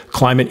subject of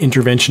climate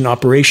intervention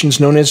operations,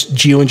 known as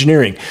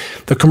geoengineering.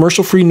 The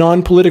commercial-free,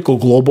 non-political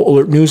Global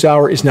Alert News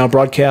Hour is now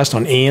broadcast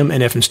on AM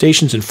and FM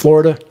stations in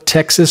Florida,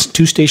 Texas,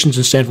 2 stations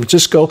in San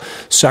Francisco,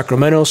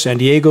 Sacramento, San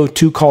Diego,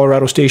 2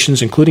 Colorado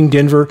stations, including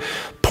Denver,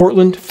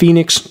 Portland,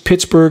 Phoenix,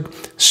 Pittsburgh,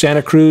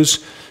 Santa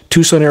Cruz,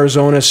 Tucson,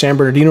 Arizona, San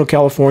Bernardino,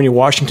 California,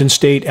 Washington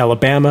State,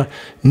 Alabama,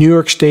 New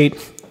York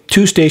State,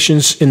 2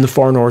 stations in the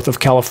far north of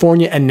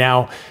California, and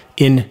now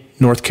in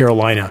North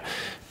Carolina.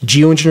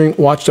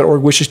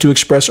 Geoengineeringwatch.org wishes to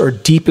express our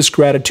deepest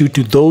gratitude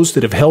to those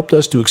that have helped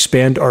us to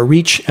expand our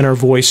reach and our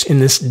voice in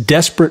this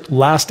desperate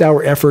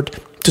last-hour effort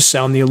to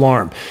sound the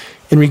alarm.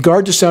 In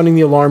regard to sounding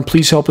the alarm,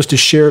 please help us to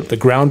share the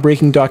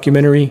groundbreaking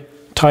documentary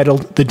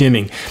titled The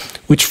Dimming,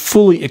 which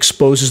fully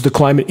exposes the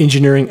climate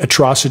engineering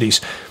atrocities.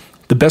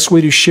 The best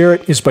way to share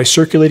it is by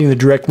circulating the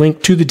direct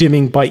link to The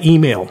Dimming by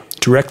email,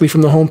 directly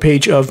from the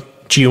homepage of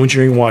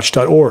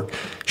geoengineeringwatch.org.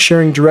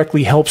 Sharing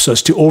directly helps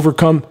us to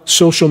overcome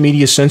social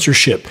media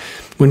censorship.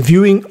 When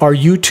viewing our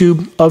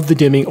YouTube of The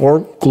Dimming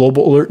or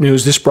Global Alert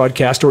News, this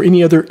broadcast, or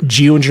any other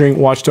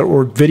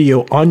geoengineeringwatch.org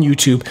video on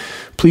YouTube,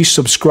 please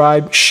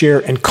subscribe, share,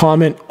 and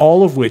comment,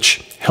 all of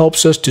which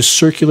helps us to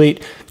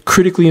circulate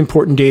critically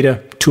important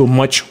data to a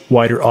much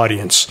wider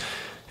audience.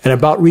 And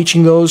about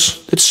reaching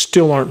those that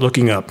still aren't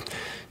looking up,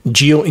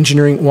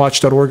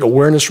 geoengineeringwatch.org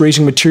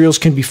awareness-raising materials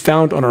can be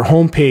found on our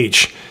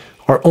homepage.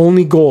 Our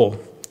only goal,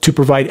 to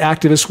provide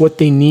activists what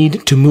they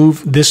need to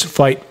move this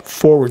fight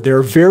forward. There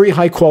are very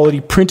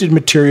high-quality printed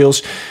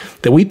materials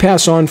that we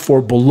pass on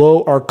for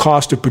below our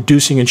cost of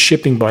producing and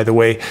shipping, by the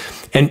way.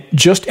 And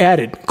just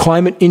added,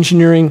 climate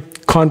engineering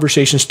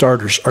conversation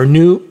starters, our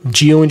new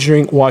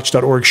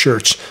geoengineeringwatch.org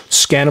shirts,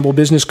 scannable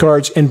business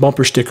cards, and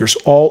bumper stickers,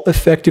 all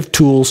effective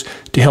tools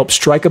to help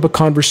strike up a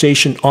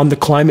conversation on the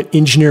climate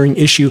engineering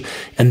issue,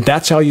 and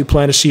that's how you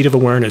plant a seed of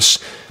awareness.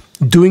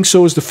 Doing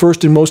so is the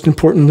first and most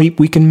important leap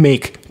we can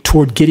make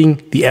toward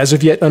getting the as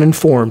of yet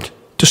uninformed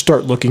to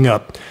start looking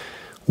up.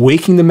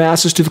 Waking the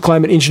masses to the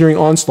climate engineering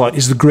onslaught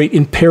is the great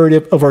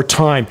imperative of our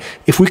time.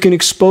 If we can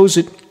expose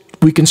it,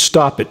 we can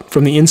stop it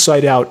from the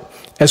inside out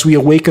as we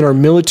awaken our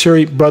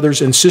military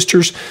brothers and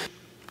sisters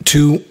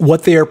to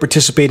what they are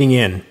participating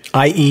in,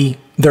 i.e.,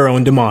 their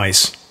own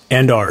demise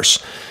and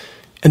ours.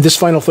 And this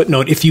final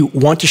footnote, if you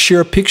want to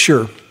share a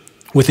picture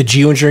with a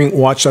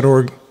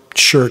geoengineeringwatch.org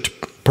shirt,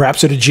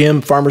 perhaps at a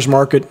gym, farmer's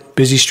market,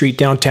 busy street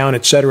downtown,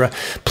 etc.,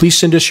 please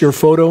send us your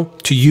photo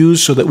to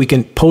use so that we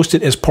can post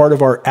it as part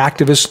of our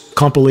activist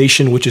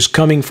compilation, which is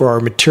coming for our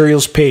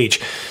materials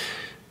page.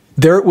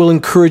 There it will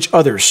encourage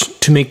others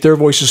to make their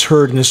voices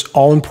heard in this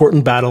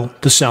all-important battle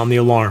to sound the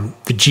alarm.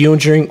 The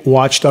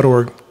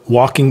geoengineeringwatch.org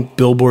walking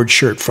billboard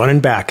shirt, front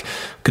and back,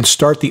 can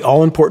start the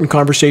all-important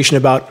conversation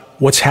about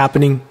what's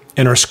happening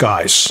in our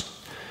skies.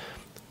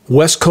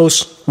 West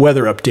Coast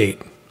weather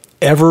update.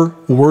 Ever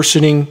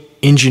worsening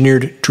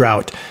engineered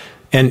drought,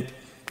 and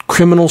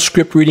criminal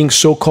script-reading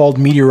so-called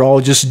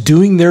meteorologists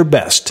doing their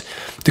best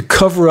to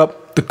cover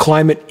up the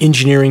climate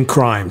engineering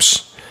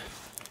crimes.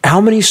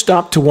 How many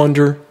stop to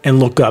wonder and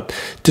look up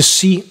to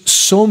see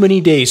so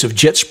many days of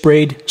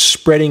jet-sprayed,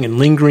 spreading, and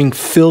lingering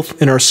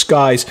filth in our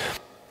skies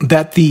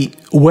that the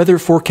weather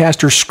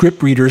forecaster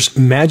script readers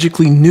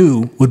magically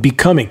knew would be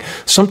coming,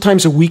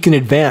 sometimes a week in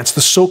advance,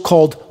 the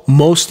so-called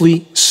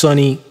mostly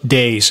sunny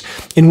days,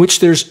 in which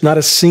there's not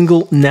a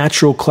single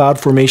natural cloud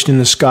formation in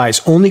the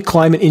skies, only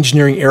climate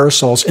engineering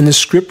aerosols, and the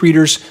script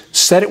readers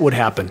said it would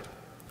happen.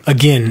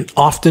 Again,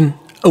 often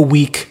a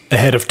week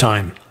ahead of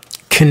time.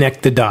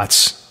 Connect the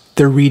dots.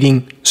 They're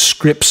reading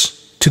scripts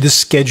to the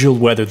scheduled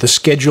weather, the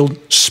scheduled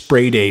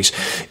spray days.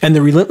 And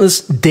the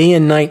relentless day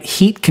and night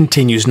heat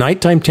continues.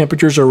 Nighttime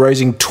temperatures are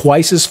rising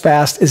twice as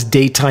fast as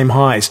daytime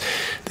highs.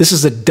 This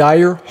is a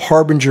dire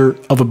harbinger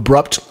of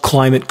abrupt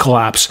climate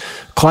collapse.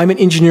 Climate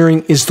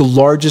engineering is the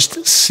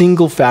largest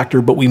single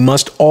factor, but we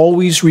must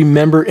always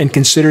remember and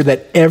consider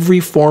that every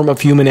form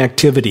of human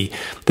activity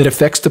that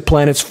affects the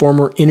planet's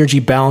former energy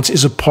balance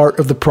is a part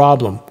of the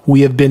problem.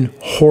 We have been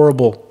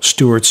horrible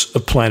stewards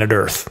of planet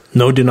Earth.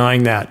 No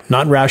denying that,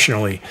 not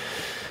rationally.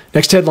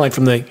 Next headline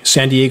from the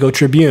San Diego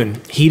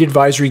Tribune. Heat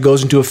advisory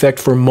goes into effect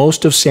for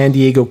most of San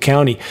Diego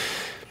County.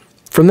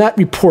 From that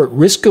report,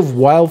 risk of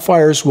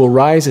wildfires will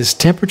rise as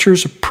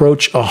temperatures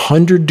approach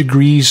 100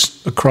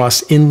 degrees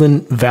across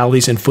inland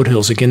valleys and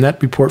foothills. Again,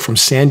 that report from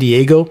San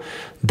Diego,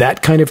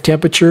 that kind of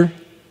temperature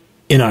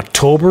in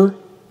October,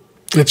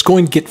 it's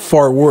going to get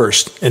far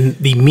worse. And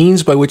the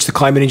means by which the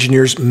climate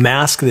engineers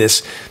mask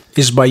this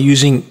is by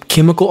using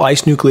chemical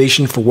ice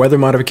nucleation for weather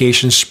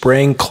modification,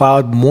 spraying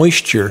cloud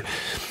moisture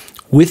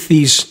with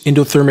these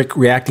endothermic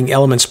reacting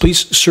elements. Please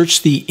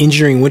search the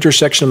Engineering Winter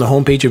section on the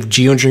homepage of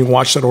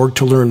geoengineeringwatch.org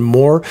to learn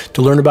more,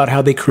 to learn about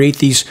how they create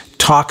these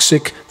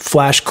toxic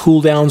flash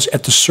cooldowns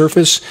at the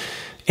surface.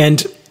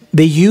 And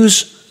they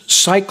use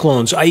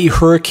cyclones, i.e.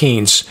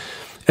 hurricanes,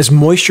 as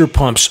moisture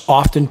pumps,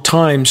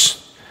 oftentimes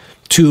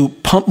to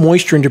pump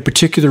moisture into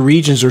particular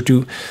regions or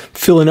to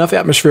fill enough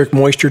atmospheric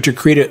moisture to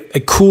create a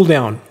cool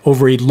down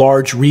over a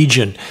large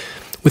region.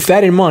 With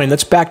that in mind,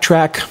 let's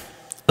backtrack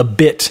a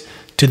bit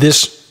to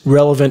this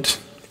relevant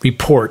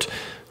report.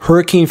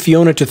 Hurricane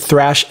Fiona to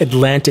thrash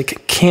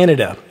Atlantic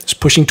Canada. It's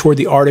pushing toward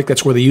the Arctic.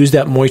 That's where they use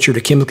that moisture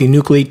to chemically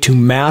nucleate to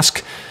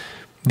mask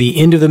the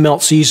end of the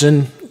melt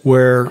season,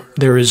 where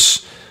there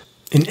is,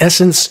 in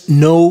essence,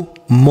 no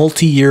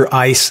multi-year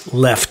ice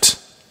left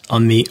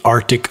on the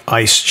Arctic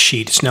ice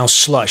sheet. It's now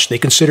slush. They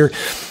consider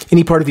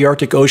any part of the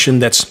Arctic Ocean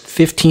that's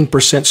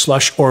 15%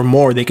 slush or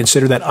more, they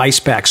consider that ice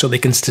pack, so they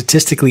can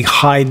statistically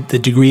hide the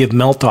degree of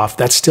melt-off.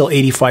 That's still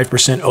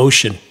 85%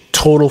 ocean.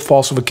 Total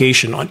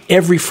falsification on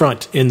every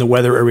front in the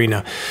weather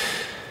arena.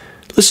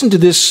 Listen to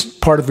this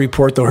part of the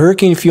report, though.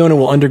 Hurricane Fiona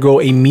will undergo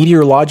a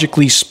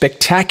meteorologically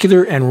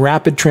spectacular and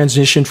rapid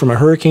transition from a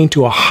hurricane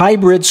to a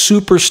hybrid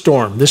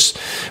superstorm, this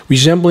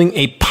resembling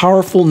a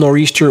powerful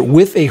nor'easter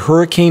with a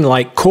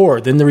hurricane-like core.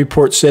 Then the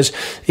report says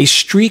a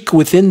streak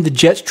within the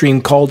jet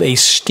stream called a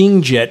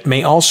sting jet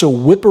may also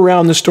whip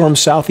around the storm's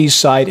southeast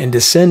side and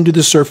descend to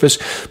the surface,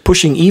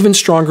 pushing even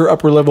stronger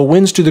upper-level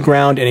winds to the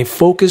ground in a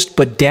focused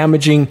but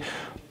damaging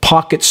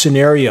pocket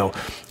scenario.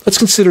 Let's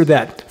consider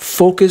that.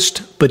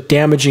 Focused but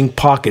damaging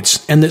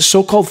pockets. And that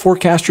so-called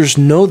forecasters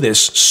know this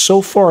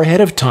so far ahead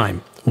of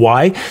time.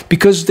 Why?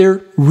 Because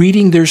they're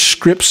reading their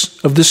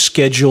scripts of the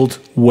scheduled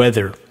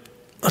weather.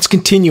 Let's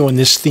continue on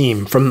this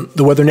theme from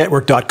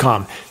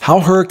theweathernetwork.com. How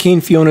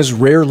Hurricane Fiona's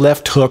rare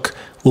left hook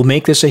will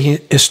make this a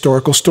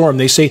historical storm.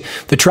 They say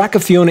the track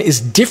of Fiona is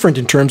different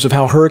in terms of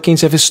how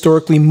hurricanes have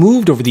historically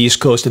moved over the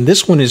East Coast, and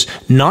this one is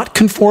not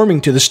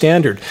conforming to the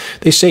standard.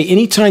 They say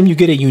anytime you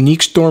get a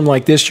unique storm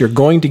like this, you're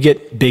going to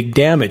get big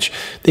damage.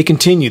 They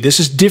continue, this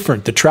is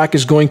different. The track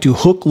is going to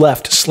hook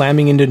left,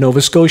 slamming into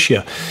Nova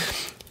Scotia.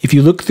 If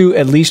you look through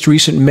at least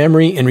recent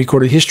memory and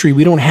recorded history,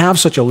 we don't have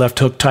such a left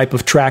hook type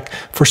of track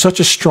for such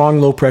a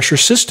strong low-pressure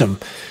system.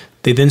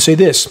 They then say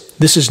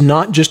this is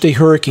not just a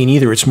hurricane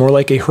either. It's more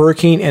like a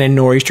hurricane and a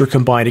nor'easter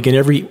combined. Again,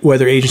 every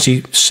weather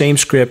agency, same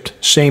script,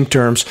 same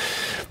terms.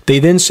 They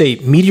then say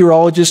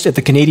meteorologists at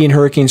the Canadian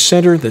Hurricane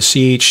Center, the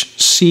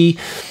CHC,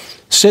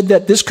 said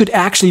that this could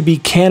actually be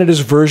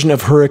Canada's version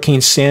of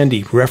Hurricane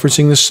Sandy,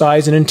 referencing the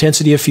size and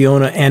intensity of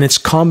Fiona and its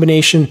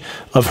combination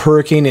of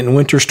hurricane and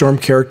winter storm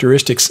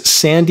characteristics.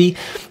 Sandy,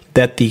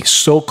 that the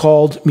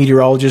so-called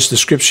meteorologists, the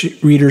script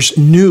readers,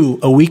 knew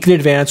a week in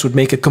advance would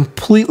make a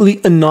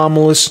completely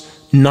anomalous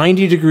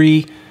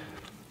 90-degree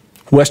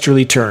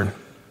westerly turn.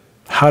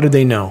 How did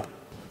they know?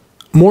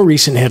 More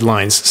recent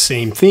headlines,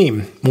 same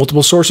theme.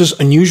 Multiple sources,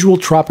 unusual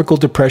tropical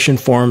depression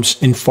forms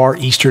in far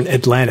eastern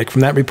Atlantic.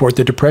 From that report,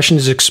 the depression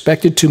is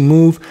expected to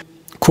move,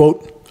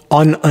 quote,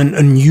 on an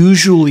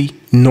unusually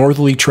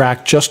northerly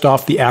track just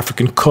off the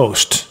African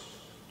coast.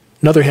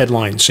 Another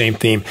headline, same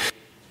theme.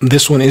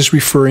 This one is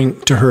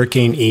referring to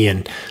Hurricane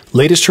Ian.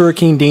 Latest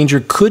hurricane danger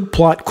could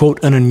plot,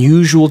 quote, an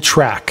unusual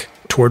track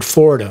toward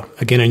Florida.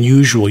 Again,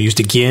 unusual, used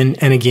again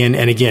and again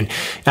and again.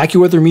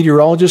 AccuWeather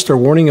meteorologists are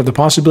warning of the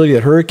possibility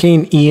that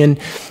Hurricane Ian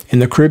in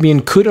the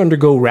Caribbean could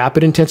undergo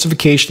rapid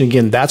intensification.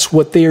 Again, that's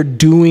what they are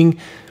doing.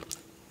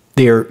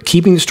 They are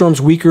keeping the storms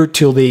weaker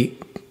till they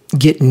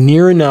get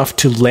near enough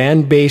to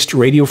land-based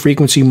radio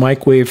frequency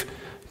microwave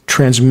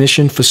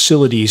transmission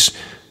facilities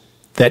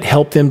that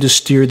help them to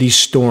steer these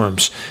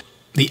storms.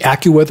 The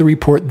AccuWeather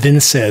report then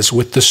says,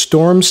 with the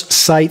storm's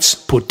sights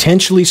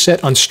potentially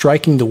set on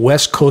striking the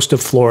west coast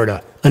of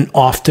Florida, an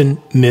often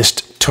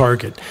missed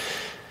target.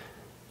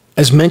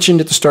 As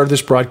mentioned at the start of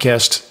this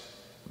broadcast,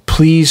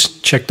 please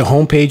check the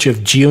homepage of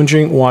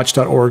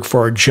geoengineeringwatch.org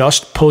for our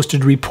just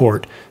posted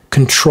report,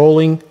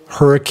 Controlling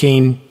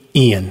Hurricane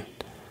Ian.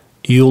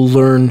 You'll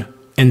learn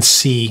and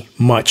see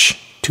much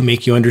to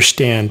make you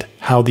understand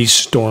how these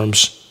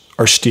storms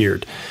are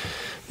steered.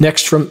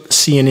 Next from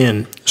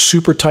CNN,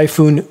 Super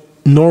Typhoon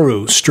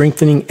Noru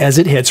strengthening as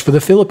it heads for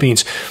the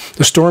Philippines.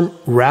 The storm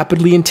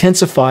rapidly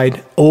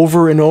intensified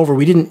over and over.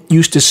 We didn't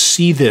used to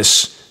see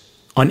this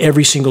on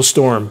every single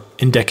storm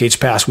in decades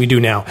past. We do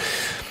now.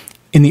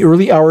 In the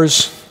early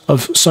hours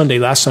of Sunday,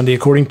 last Sunday,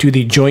 according to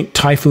the Joint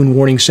Typhoon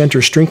Warning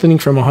Center, strengthening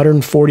from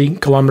 140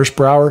 kilometers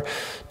per hour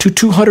to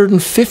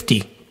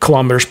 250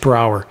 kilometers per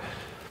hour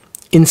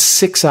in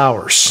 6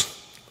 hours.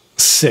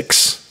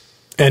 6.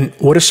 And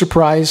what a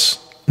surprise.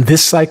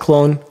 This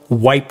cyclone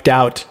wiped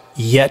out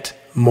yet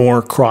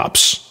more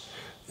crops.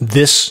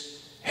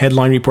 This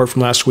headline report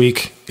from last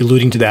week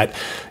alluding to that.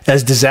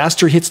 As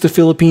disaster hits the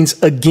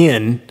Philippines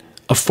again,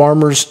 a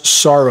farmer's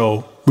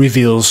sorrow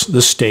reveals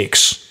the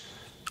stakes.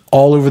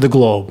 All over the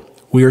globe,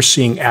 we are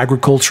seeing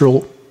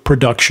agricultural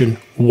production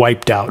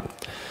wiped out.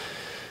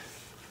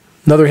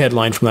 Another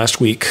headline from last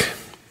week.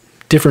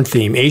 Different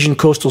theme. Asian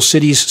coastal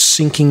cities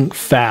sinking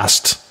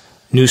fast.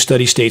 New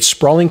study states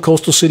sprawling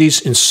coastal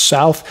cities in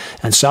South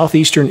and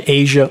Southeastern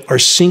Asia are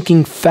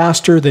sinking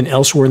faster than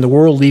elsewhere in the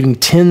world, leaving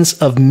tens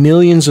of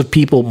millions of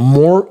people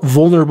more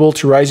vulnerable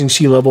to rising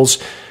sea levels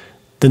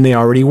than they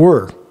already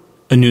were,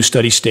 a new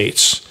study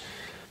states.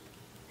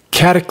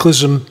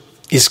 Cataclysm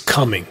is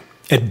coming,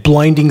 at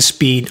blinding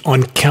speed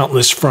on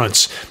countless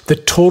fronts. The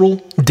total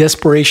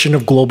desperation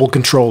of global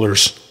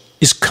controllers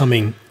is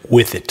coming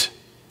with it.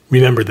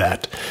 Remember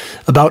that.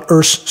 About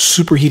Earth's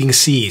superheating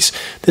seas.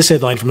 This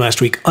headline from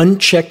last week: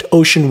 unchecked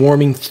ocean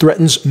warming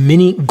threatens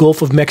many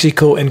Gulf of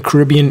Mexico and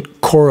Caribbean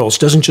corals.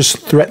 Doesn't just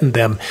threaten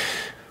them,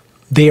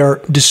 they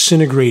are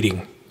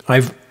disintegrating.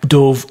 I've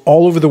dove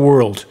all over the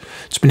world.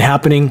 It's been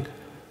happening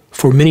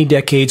for many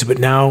decades, but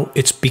now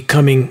it's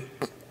becoming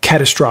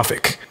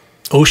catastrophic.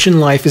 Ocean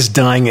life is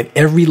dying at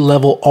every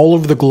level all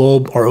over the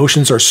globe. Our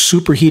oceans are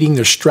superheating,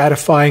 they're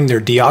stratifying, they're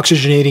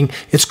deoxygenating.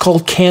 It's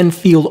called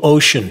Canfield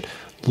Ocean.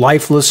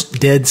 Lifeless,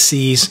 dead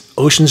seas.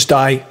 Oceans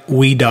die,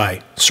 we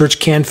die. Search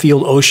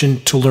Canfield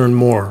Ocean to learn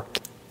more.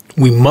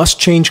 We must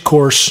change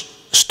course,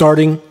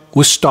 starting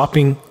with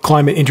stopping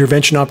climate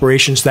intervention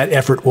operations. That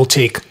effort will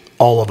take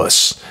all of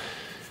us.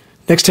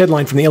 Next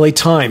headline from the LA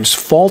Times: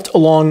 fault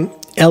along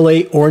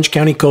LA Orange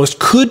County coast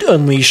could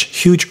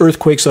unleash huge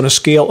earthquakes on a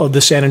scale of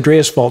the San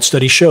Andreas Fault,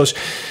 study shows.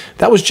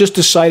 That was just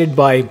decided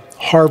by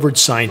Harvard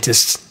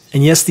scientists.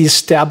 And yes, the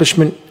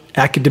establishment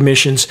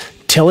academicians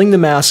telling the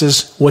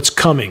masses what's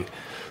coming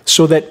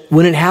so that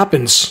when it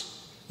happens,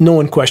 no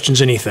one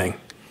questions anything.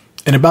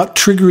 And about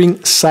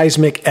triggering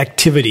seismic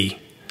activity,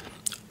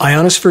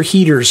 ionosphere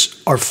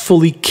heaters are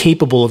fully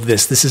capable of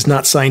this. This is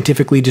not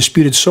scientifically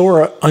disputed. So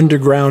are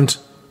underground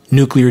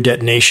nuclear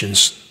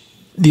detonations.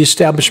 The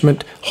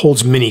establishment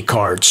holds many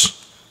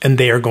cards, and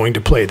they are going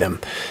to play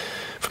them.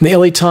 From the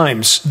LA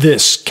Times,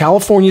 this: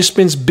 California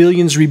spends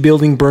billions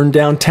rebuilding burned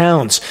down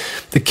towns.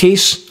 The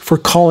case for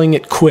calling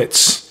it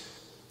quits.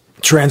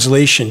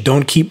 Translation: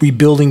 don't keep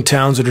rebuilding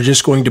towns that are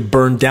just going to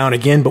burn down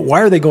again. But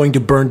why are they going to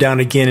burn down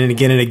again and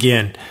again and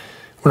again?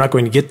 We're not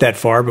going to get that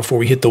far before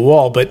we hit the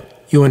wall,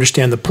 but you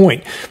understand the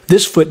point.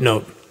 This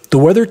footnote: the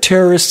weather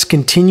terrorists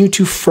continue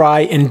to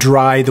fry and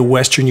dry the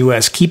western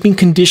U.S., keeping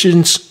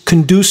conditions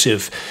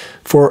conducive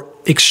for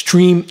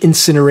extreme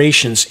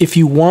incinerations. If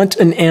you want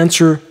an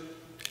answer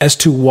as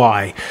to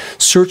why,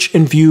 search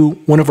and view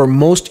one of our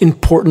most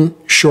important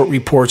short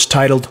reports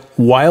titled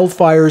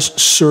 "Wildfires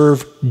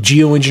Serve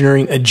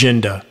Geoengineering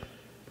Agenda."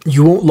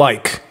 You won't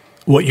like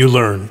what you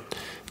learn.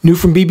 New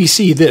from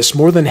BBC, this: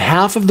 more than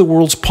half of the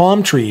world's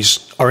palm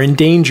trees are in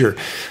danger.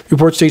 The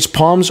report states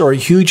palms are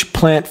a huge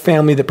plant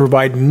family that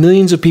provide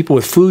millions of people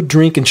with food,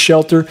 drink, and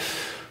shelter.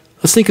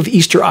 Let's think of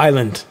Easter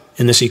Island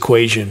in this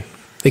equation.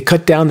 They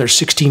cut down their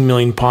 16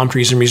 million palm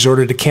trees and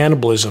resorted to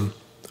cannibalism,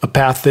 a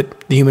path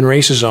that the human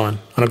race is on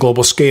a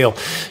global scale.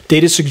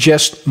 Data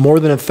suggests more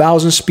than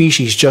 1,000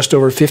 species, just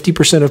over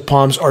 50% of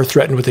palms, are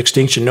threatened with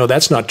extinction. No,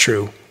 that's not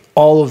true.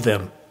 All of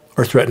them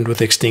are threatened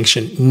with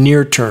extinction,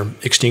 near-term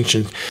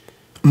extinction.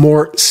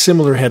 More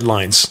similar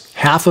headlines: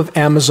 half of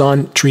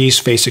Amazon trees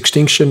face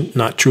extinction.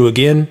 Not true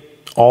again.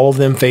 All of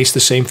them face the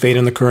same fate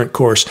in the current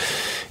course.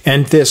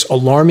 And this: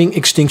 alarming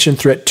extinction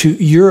threat to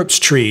Europe's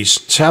trees.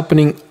 It's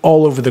happening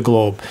all over the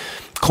globe.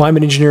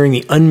 Climate engineering,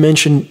 the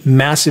unmentioned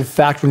massive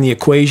factor in the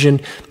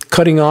equation,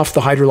 cutting off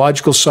the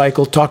hydrological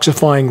cycle,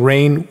 toxifying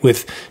rain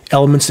with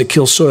elements that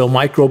kill soil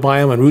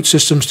microbiome and root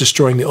systems,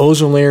 destroying the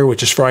ozone layer,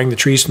 which is frying the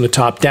trees from the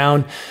top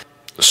down.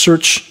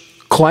 Search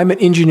climate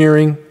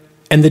engineering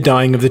and the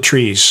dying of the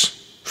trees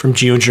from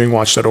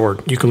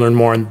geoengineeringwatch.org. You can learn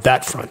more on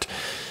that front.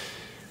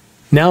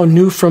 Now,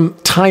 new from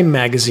Time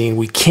magazine: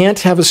 we can't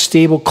have a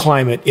stable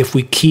climate if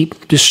we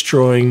keep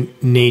destroying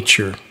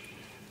nature.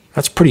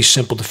 That's pretty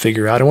simple to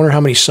figure out. I wonder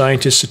how many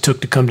scientists it took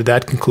to come to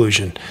that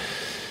conclusion.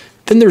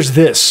 Then there's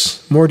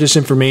this: more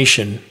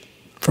disinformation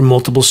from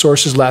multiple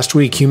sources last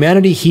week.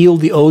 Humanity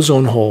healed the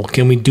ozone hole.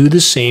 Can we do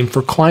the same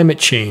for climate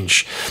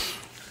change?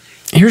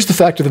 Here's the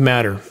fact of the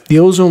matter: the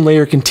ozone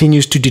layer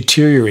continues to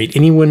deteriorate.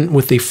 Anyone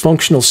with a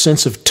functional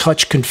sense of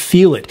touch can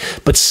feel it.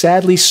 But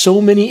sadly, so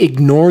many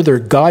ignore their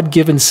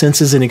God-given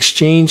senses in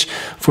exchange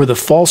for the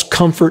false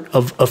comfort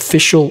of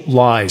official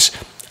lies.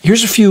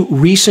 Here's a few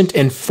recent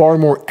and far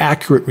more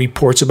accurate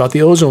reports about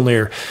the ozone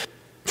layer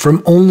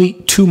from only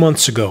 2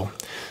 months ago.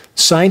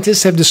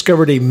 Scientists have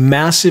discovered a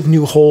massive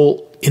new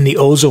hole in the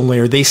ozone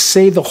layer. They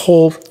say the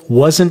hole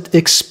wasn't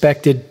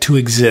expected to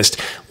exist.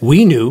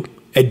 We knew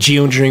at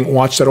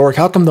geoengineeringwatch.org.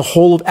 How come the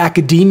whole of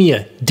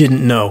academia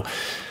didn't know?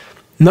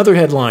 Another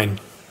headline,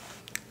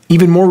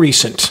 even more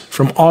recent,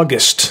 from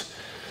August.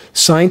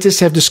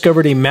 Scientists have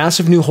discovered a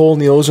massive new hole in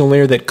the ozone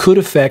layer that could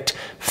affect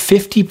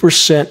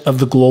 50% of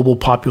the global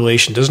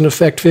population. Doesn't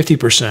affect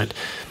 50%.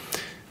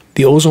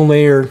 The ozone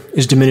layer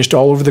is diminished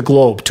all over the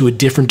globe to a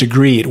different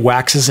degree. It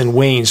waxes and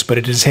wanes, but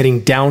it is heading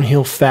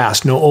downhill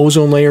fast. No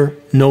ozone layer,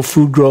 no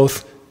food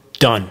growth,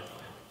 done.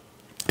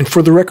 And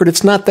for the record,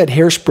 it's not that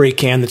hairspray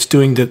can that's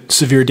doing the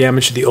severe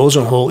damage to the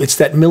ozone hole. It's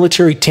that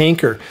military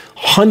tanker,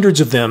 hundreds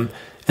of them,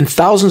 and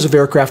thousands of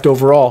aircraft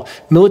overall.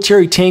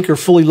 Military tanker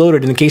fully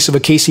loaded, in the case of a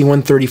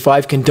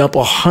KC-135, can dump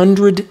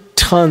 100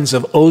 tons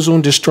of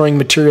ozone-destroying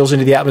materials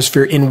into the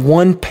atmosphere in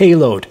one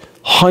payload.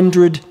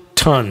 100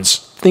 tons.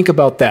 Think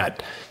about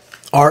that.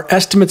 Our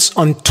estimates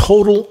on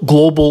total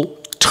global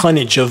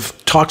tonnage of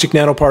toxic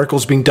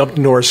nanoparticles being dumped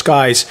into our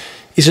skies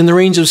is in the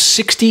range of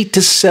 60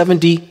 to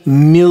 70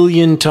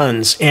 million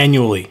tons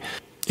annually.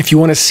 If you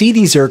want to see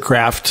these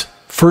aircraft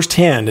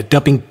firsthand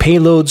dumping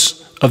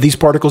payloads of these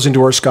particles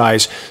into our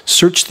skies,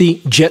 search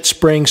the jet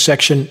spraying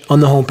section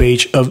on the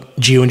homepage of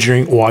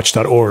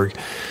geoengineeringwatch.org.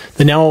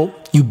 The now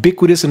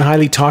ubiquitous and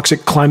highly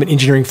toxic climate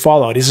engineering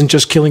fallout isn't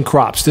just killing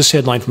crops. This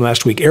headline from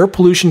last week: air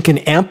pollution can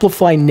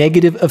amplify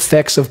negative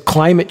effects of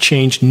climate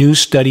change, new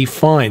study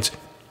finds.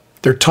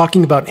 They're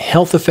talking about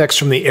health effects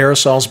from the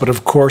aerosols, but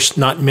of course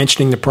not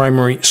mentioning the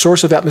primary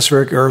source of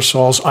atmospheric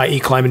aerosols, i.e.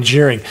 climate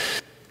engineering.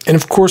 And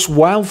of course,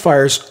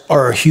 wildfires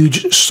are a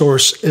huge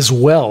source as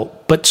well.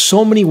 But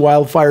so many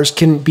wildfires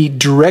can be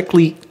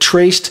directly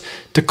traced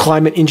to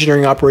climate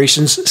engineering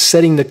operations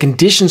setting the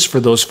conditions for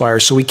those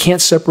fires, so we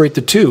can't separate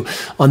the two.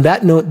 On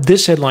that note,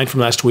 this headline from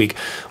last week: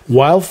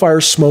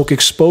 wildfire smoke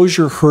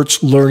exposure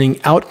hurts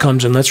learning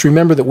outcomes. And let's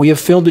remember that we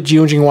have filmed at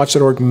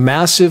geoengineeringwatch.org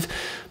massive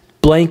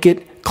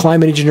blanket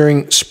climate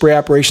engineering spray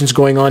operations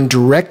going on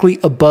directly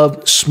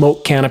above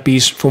smoke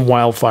canopies from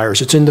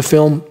wildfires. It's in the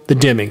film, The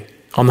Dimming,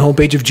 on the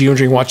homepage of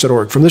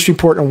geoengineeringwatch.org. From this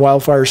report on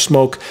wildfire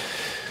smoke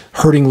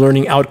hurting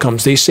learning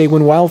outcomes, they say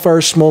when wildfire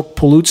smoke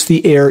pollutes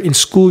the air in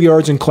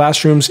schoolyards and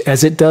classrooms,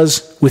 as it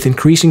does with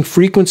increasing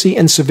frequency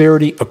and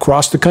severity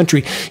across the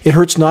country, it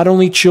hurts not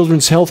only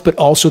children's health, but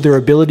also their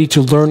ability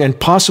to learn and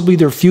possibly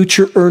their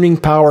future earning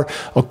power,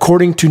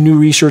 according to new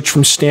research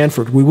from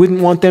Stanford. We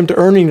wouldn't want them to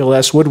earn any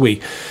less, would we?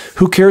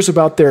 Who cares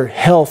about their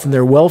health and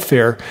their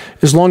welfare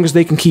as long as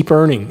they can keep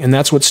earning? And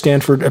that's what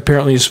Stanford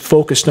apparently is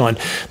focused on.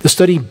 The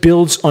study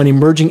builds on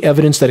emerging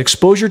evidence that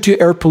exposure to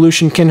air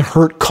pollution can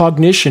hurt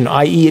cognition,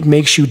 i.e. it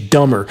makes you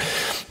dumber.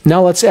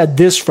 Now let's add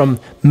this from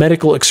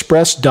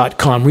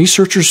medicalexpress.com.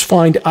 Researchers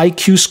find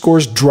IQ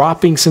scores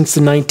dropping since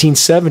the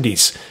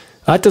 1970s.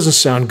 That doesn't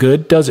sound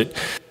good, does it?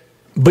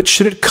 But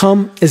should it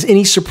come as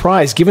any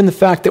surprise, given the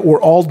fact that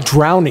we're all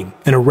drowning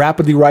in a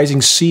rapidly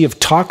rising sea of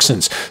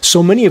toxins,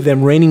 so many of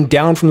them raining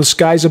down from the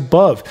skies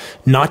above?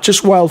 Not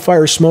just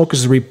wildfire smoke,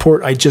 as the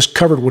report I just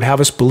covered would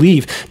have us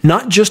believe,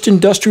 not just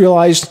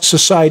industrialized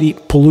society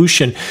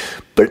pollution,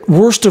 but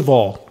worst of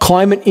all,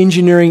 climate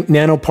engineering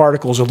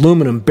nanoparticles,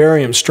 aluminum,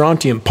 barium,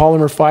 strontium,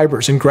 polymer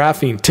fibers, and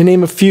graphene, to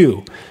name a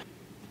few.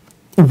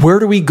 Where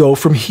do we go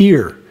from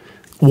here?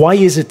 Why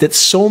is it that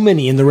so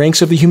many in the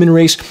ranks of the human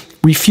race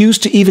refuse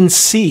to even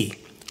see,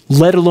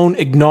 let alone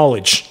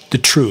acknowledge, the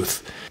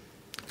truth?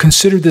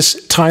 Consider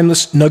this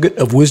timeless nugget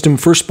of wisdom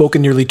first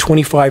spoken nearly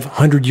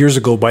 2,500 years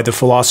ago by the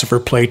philosopher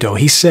Plato.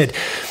 He said,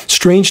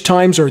 "Strange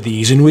times are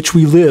these in which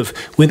we live,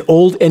 when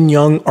old and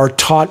young are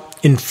taught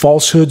in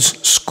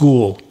falsehood's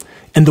school.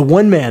 And the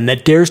one man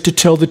that dares to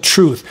tell the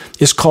truth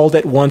is called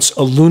at once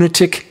a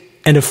lunatic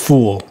and a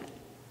fool."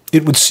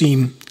 It would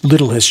seem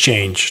little has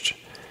changed.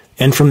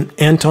 And from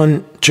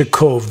Anton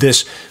Chekhov,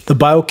 this: the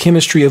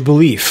biochemistry of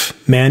belief.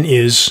 Man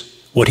is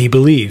what he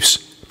believes.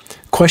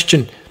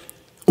 Question: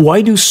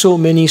 why do so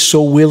many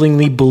so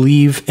willingly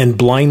believe and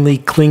blindly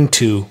cling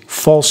to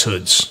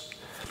falsehoods?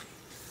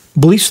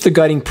 Beliefs are the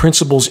guiding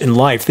principles in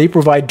life. They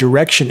provide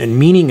direction and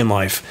meaning in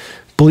life.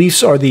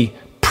 Beliefs are the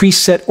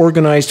preset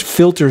organized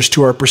filters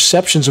to our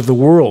perceptions of the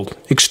world,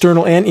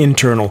 external and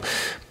internal.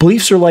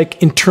 Beliefs are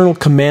like internal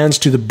commands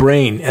to the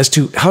brain as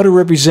to how to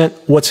represent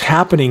what's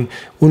happening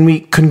when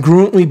we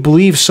congruently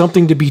believe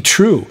something to be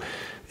true.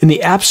 In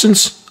the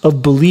absence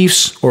of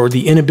beliefs or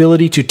the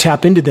inability to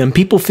tap into them,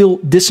 people feel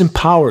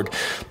disempowered.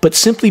 But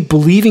simply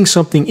believing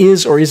something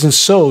is or isn't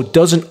so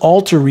doesn't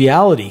alter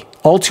reality.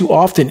 All too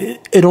often,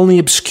 it only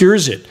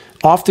obscures it,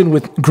 often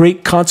with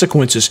great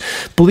consequences.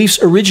 Beliefs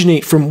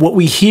originate from what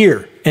we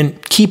hear and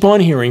keep on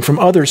hearing from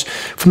others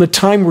from the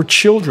time we're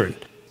children.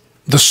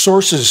 The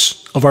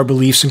sources of our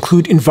beliefs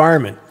include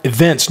environment,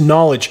 events,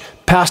 knowledge,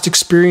 past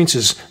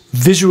experiences,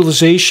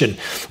 visualization.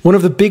 One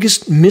of the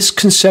biggest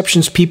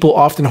misconceptions people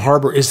often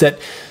harbor is that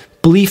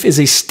belief is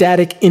a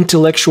static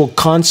intellectual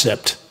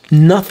concept.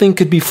 Nothing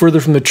could be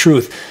further from the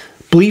truth.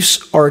 Beliefs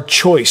are a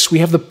choice. We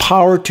have the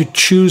power to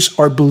choose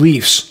our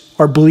beliefs.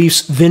 Our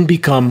beliefs then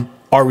become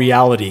our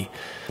reality.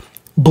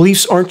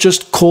 Beliefs aren't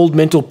just cold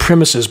mental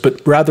premises,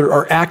 but rather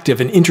are active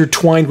and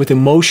intertwined with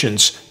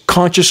emotions,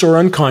 conscious or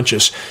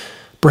unconscious.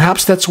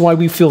 Perhaps that's why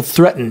we feel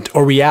threatened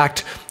or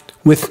react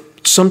with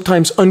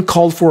sometimes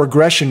uncalled for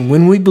aggression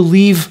when we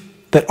believe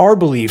that our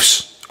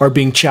beliefs are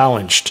being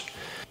challenged.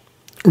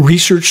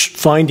 Research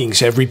findings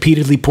have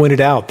repeatedly pointed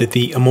out that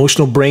the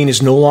emotional brain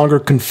is no longer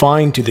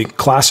confined to the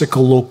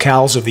classical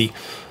locales of the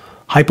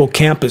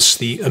hippocampus,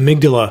 the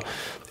amygdala,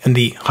 and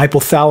the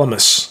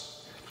hypothalamus.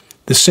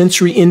 The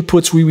sensory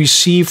inputs we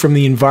receive from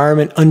the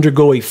environment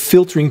undergo a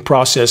filtering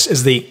process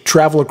as they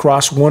travel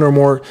across one or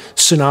more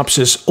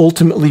synapses,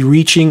 ultimately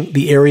reaching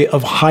the area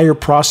of higher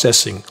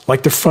processing,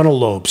 like the frontal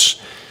lobes.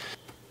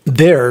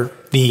 There,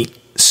 the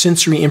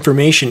sensory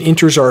information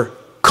enters our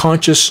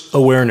conscious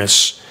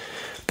awareness.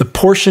 The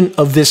portion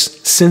of this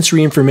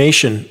sensory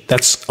information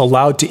that's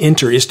allowed to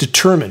enter is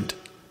determined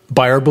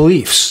by our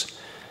beliefs.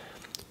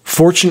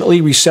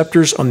 Fortunately,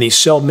 receptors on these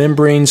cell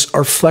membranes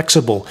are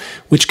flexible,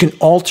 which can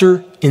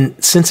alter in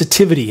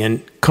sensitivity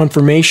and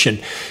conformation.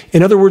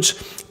 In other words,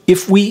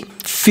 if we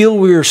feel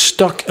we are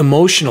stuck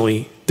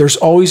emotionally, there's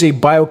always a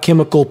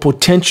biochemical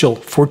potential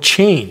for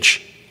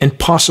change. and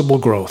possible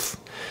growth.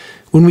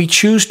 When we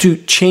choose to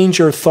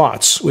change our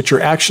thoughts, which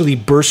are actually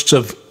bursts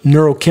of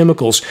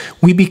neurochemicals,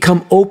 we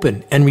become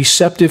open and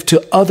receptive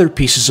to other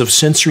pieces of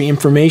sensory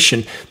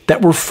information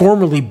that were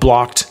formerly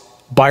blocked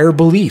by our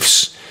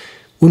beliefs.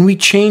 When we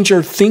change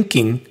our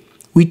thinking,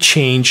 we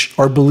change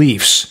our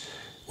beliefs.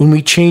 When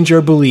we change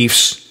our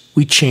beliefs,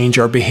 we change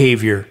our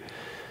behavior.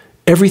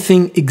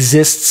 Everything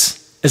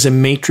exists as a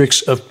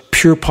matrix of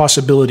pure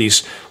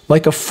possibilities,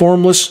 like a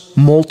formless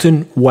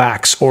molten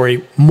wax or a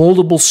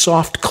moldable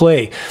soft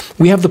clay.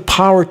 We have the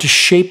power to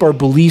shape our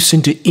beliefs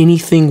into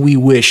anything we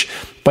wish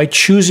by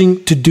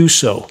choosing to do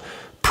so,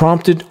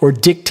 prompted or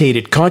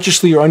dictated,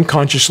 consciously or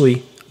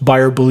unconsciously,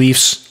 by our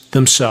beliefs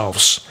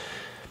themselves.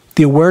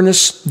 The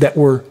awareness that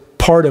we're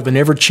part of an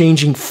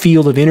ever-changing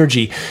field of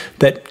energy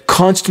that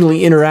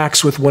constantly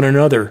interacts with one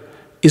another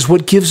is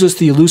what gives us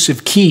the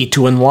elusive key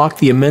to unlock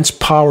the immense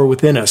power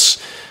within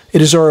us.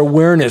 It is our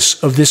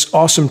awareness of this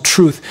awesome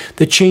truth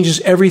that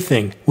changes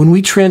everything when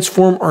we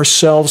transform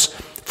ourselves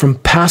from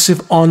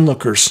passive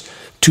onlookers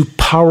to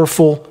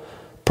powerful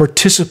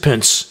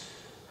participants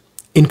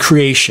in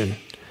creation.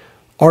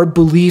 Our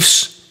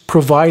beliefs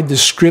provide the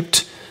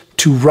script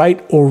to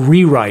write or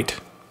rewrite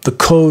the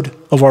code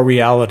of our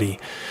reality.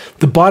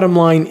 The bottom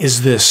line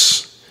is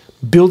this: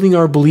 building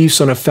our beliefs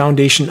on a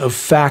foundation of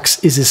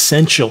facts is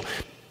essential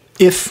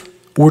if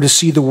we're to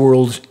see the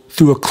world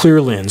through a clear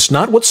lens,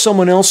 not what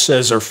someone else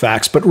says are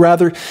facts, but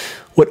rather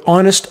what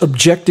honest,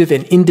 objective,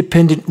 and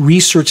independent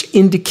research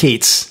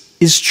indicates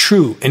is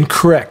true and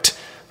correct.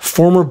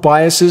 Former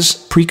biases,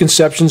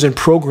 preconceptions, and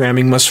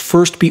programming must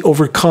first be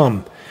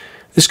overcome.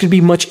 This can be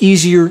much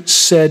easier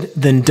said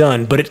than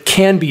done, but it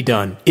can be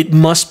done. It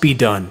must be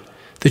done.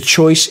 The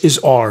choice is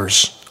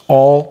ours.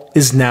 All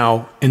is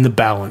now in the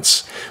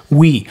balance.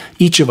 We,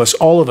 each of us,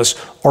 all of us,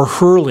 are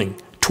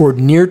hurling toward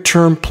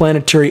near-term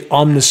planetary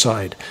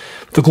omnicide.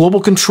 The global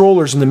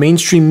controllers and the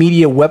mainstream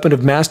media weapon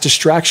of mass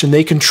distraction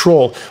they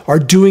control are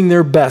doing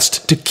their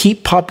best to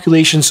keep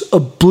populations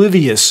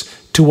oblivious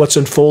to what's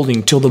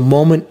unfolding till the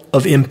moment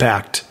of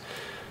impact.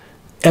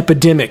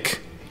 Epidemic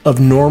of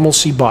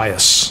normalcy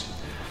bias.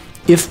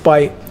 If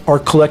by our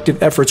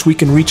collective efforts we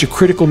can reach a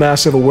critical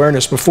mass of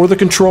awareness before the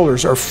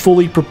controllers are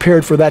fully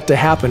prepared for that to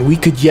happen, we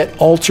could yet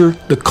alter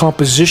the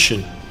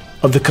composition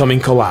of the coming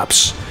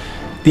collapse.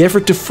 The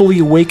effort to fully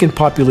awaken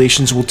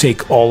populations will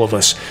take all of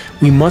us.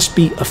 We must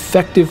be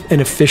effective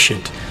and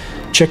efficient.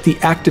 Check the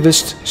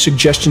activist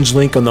suggestions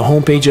link on the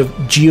homepage of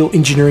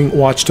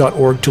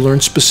geoengineeringwatch.org to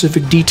learn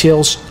specific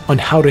details on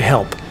how to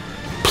help.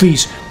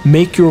 Please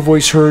make your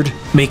voice heard,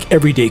 make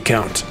every day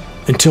count.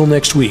 Until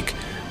next week,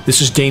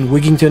 this is Dane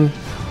Wigington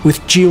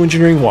with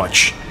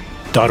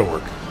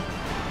geoengineeringwatch.org.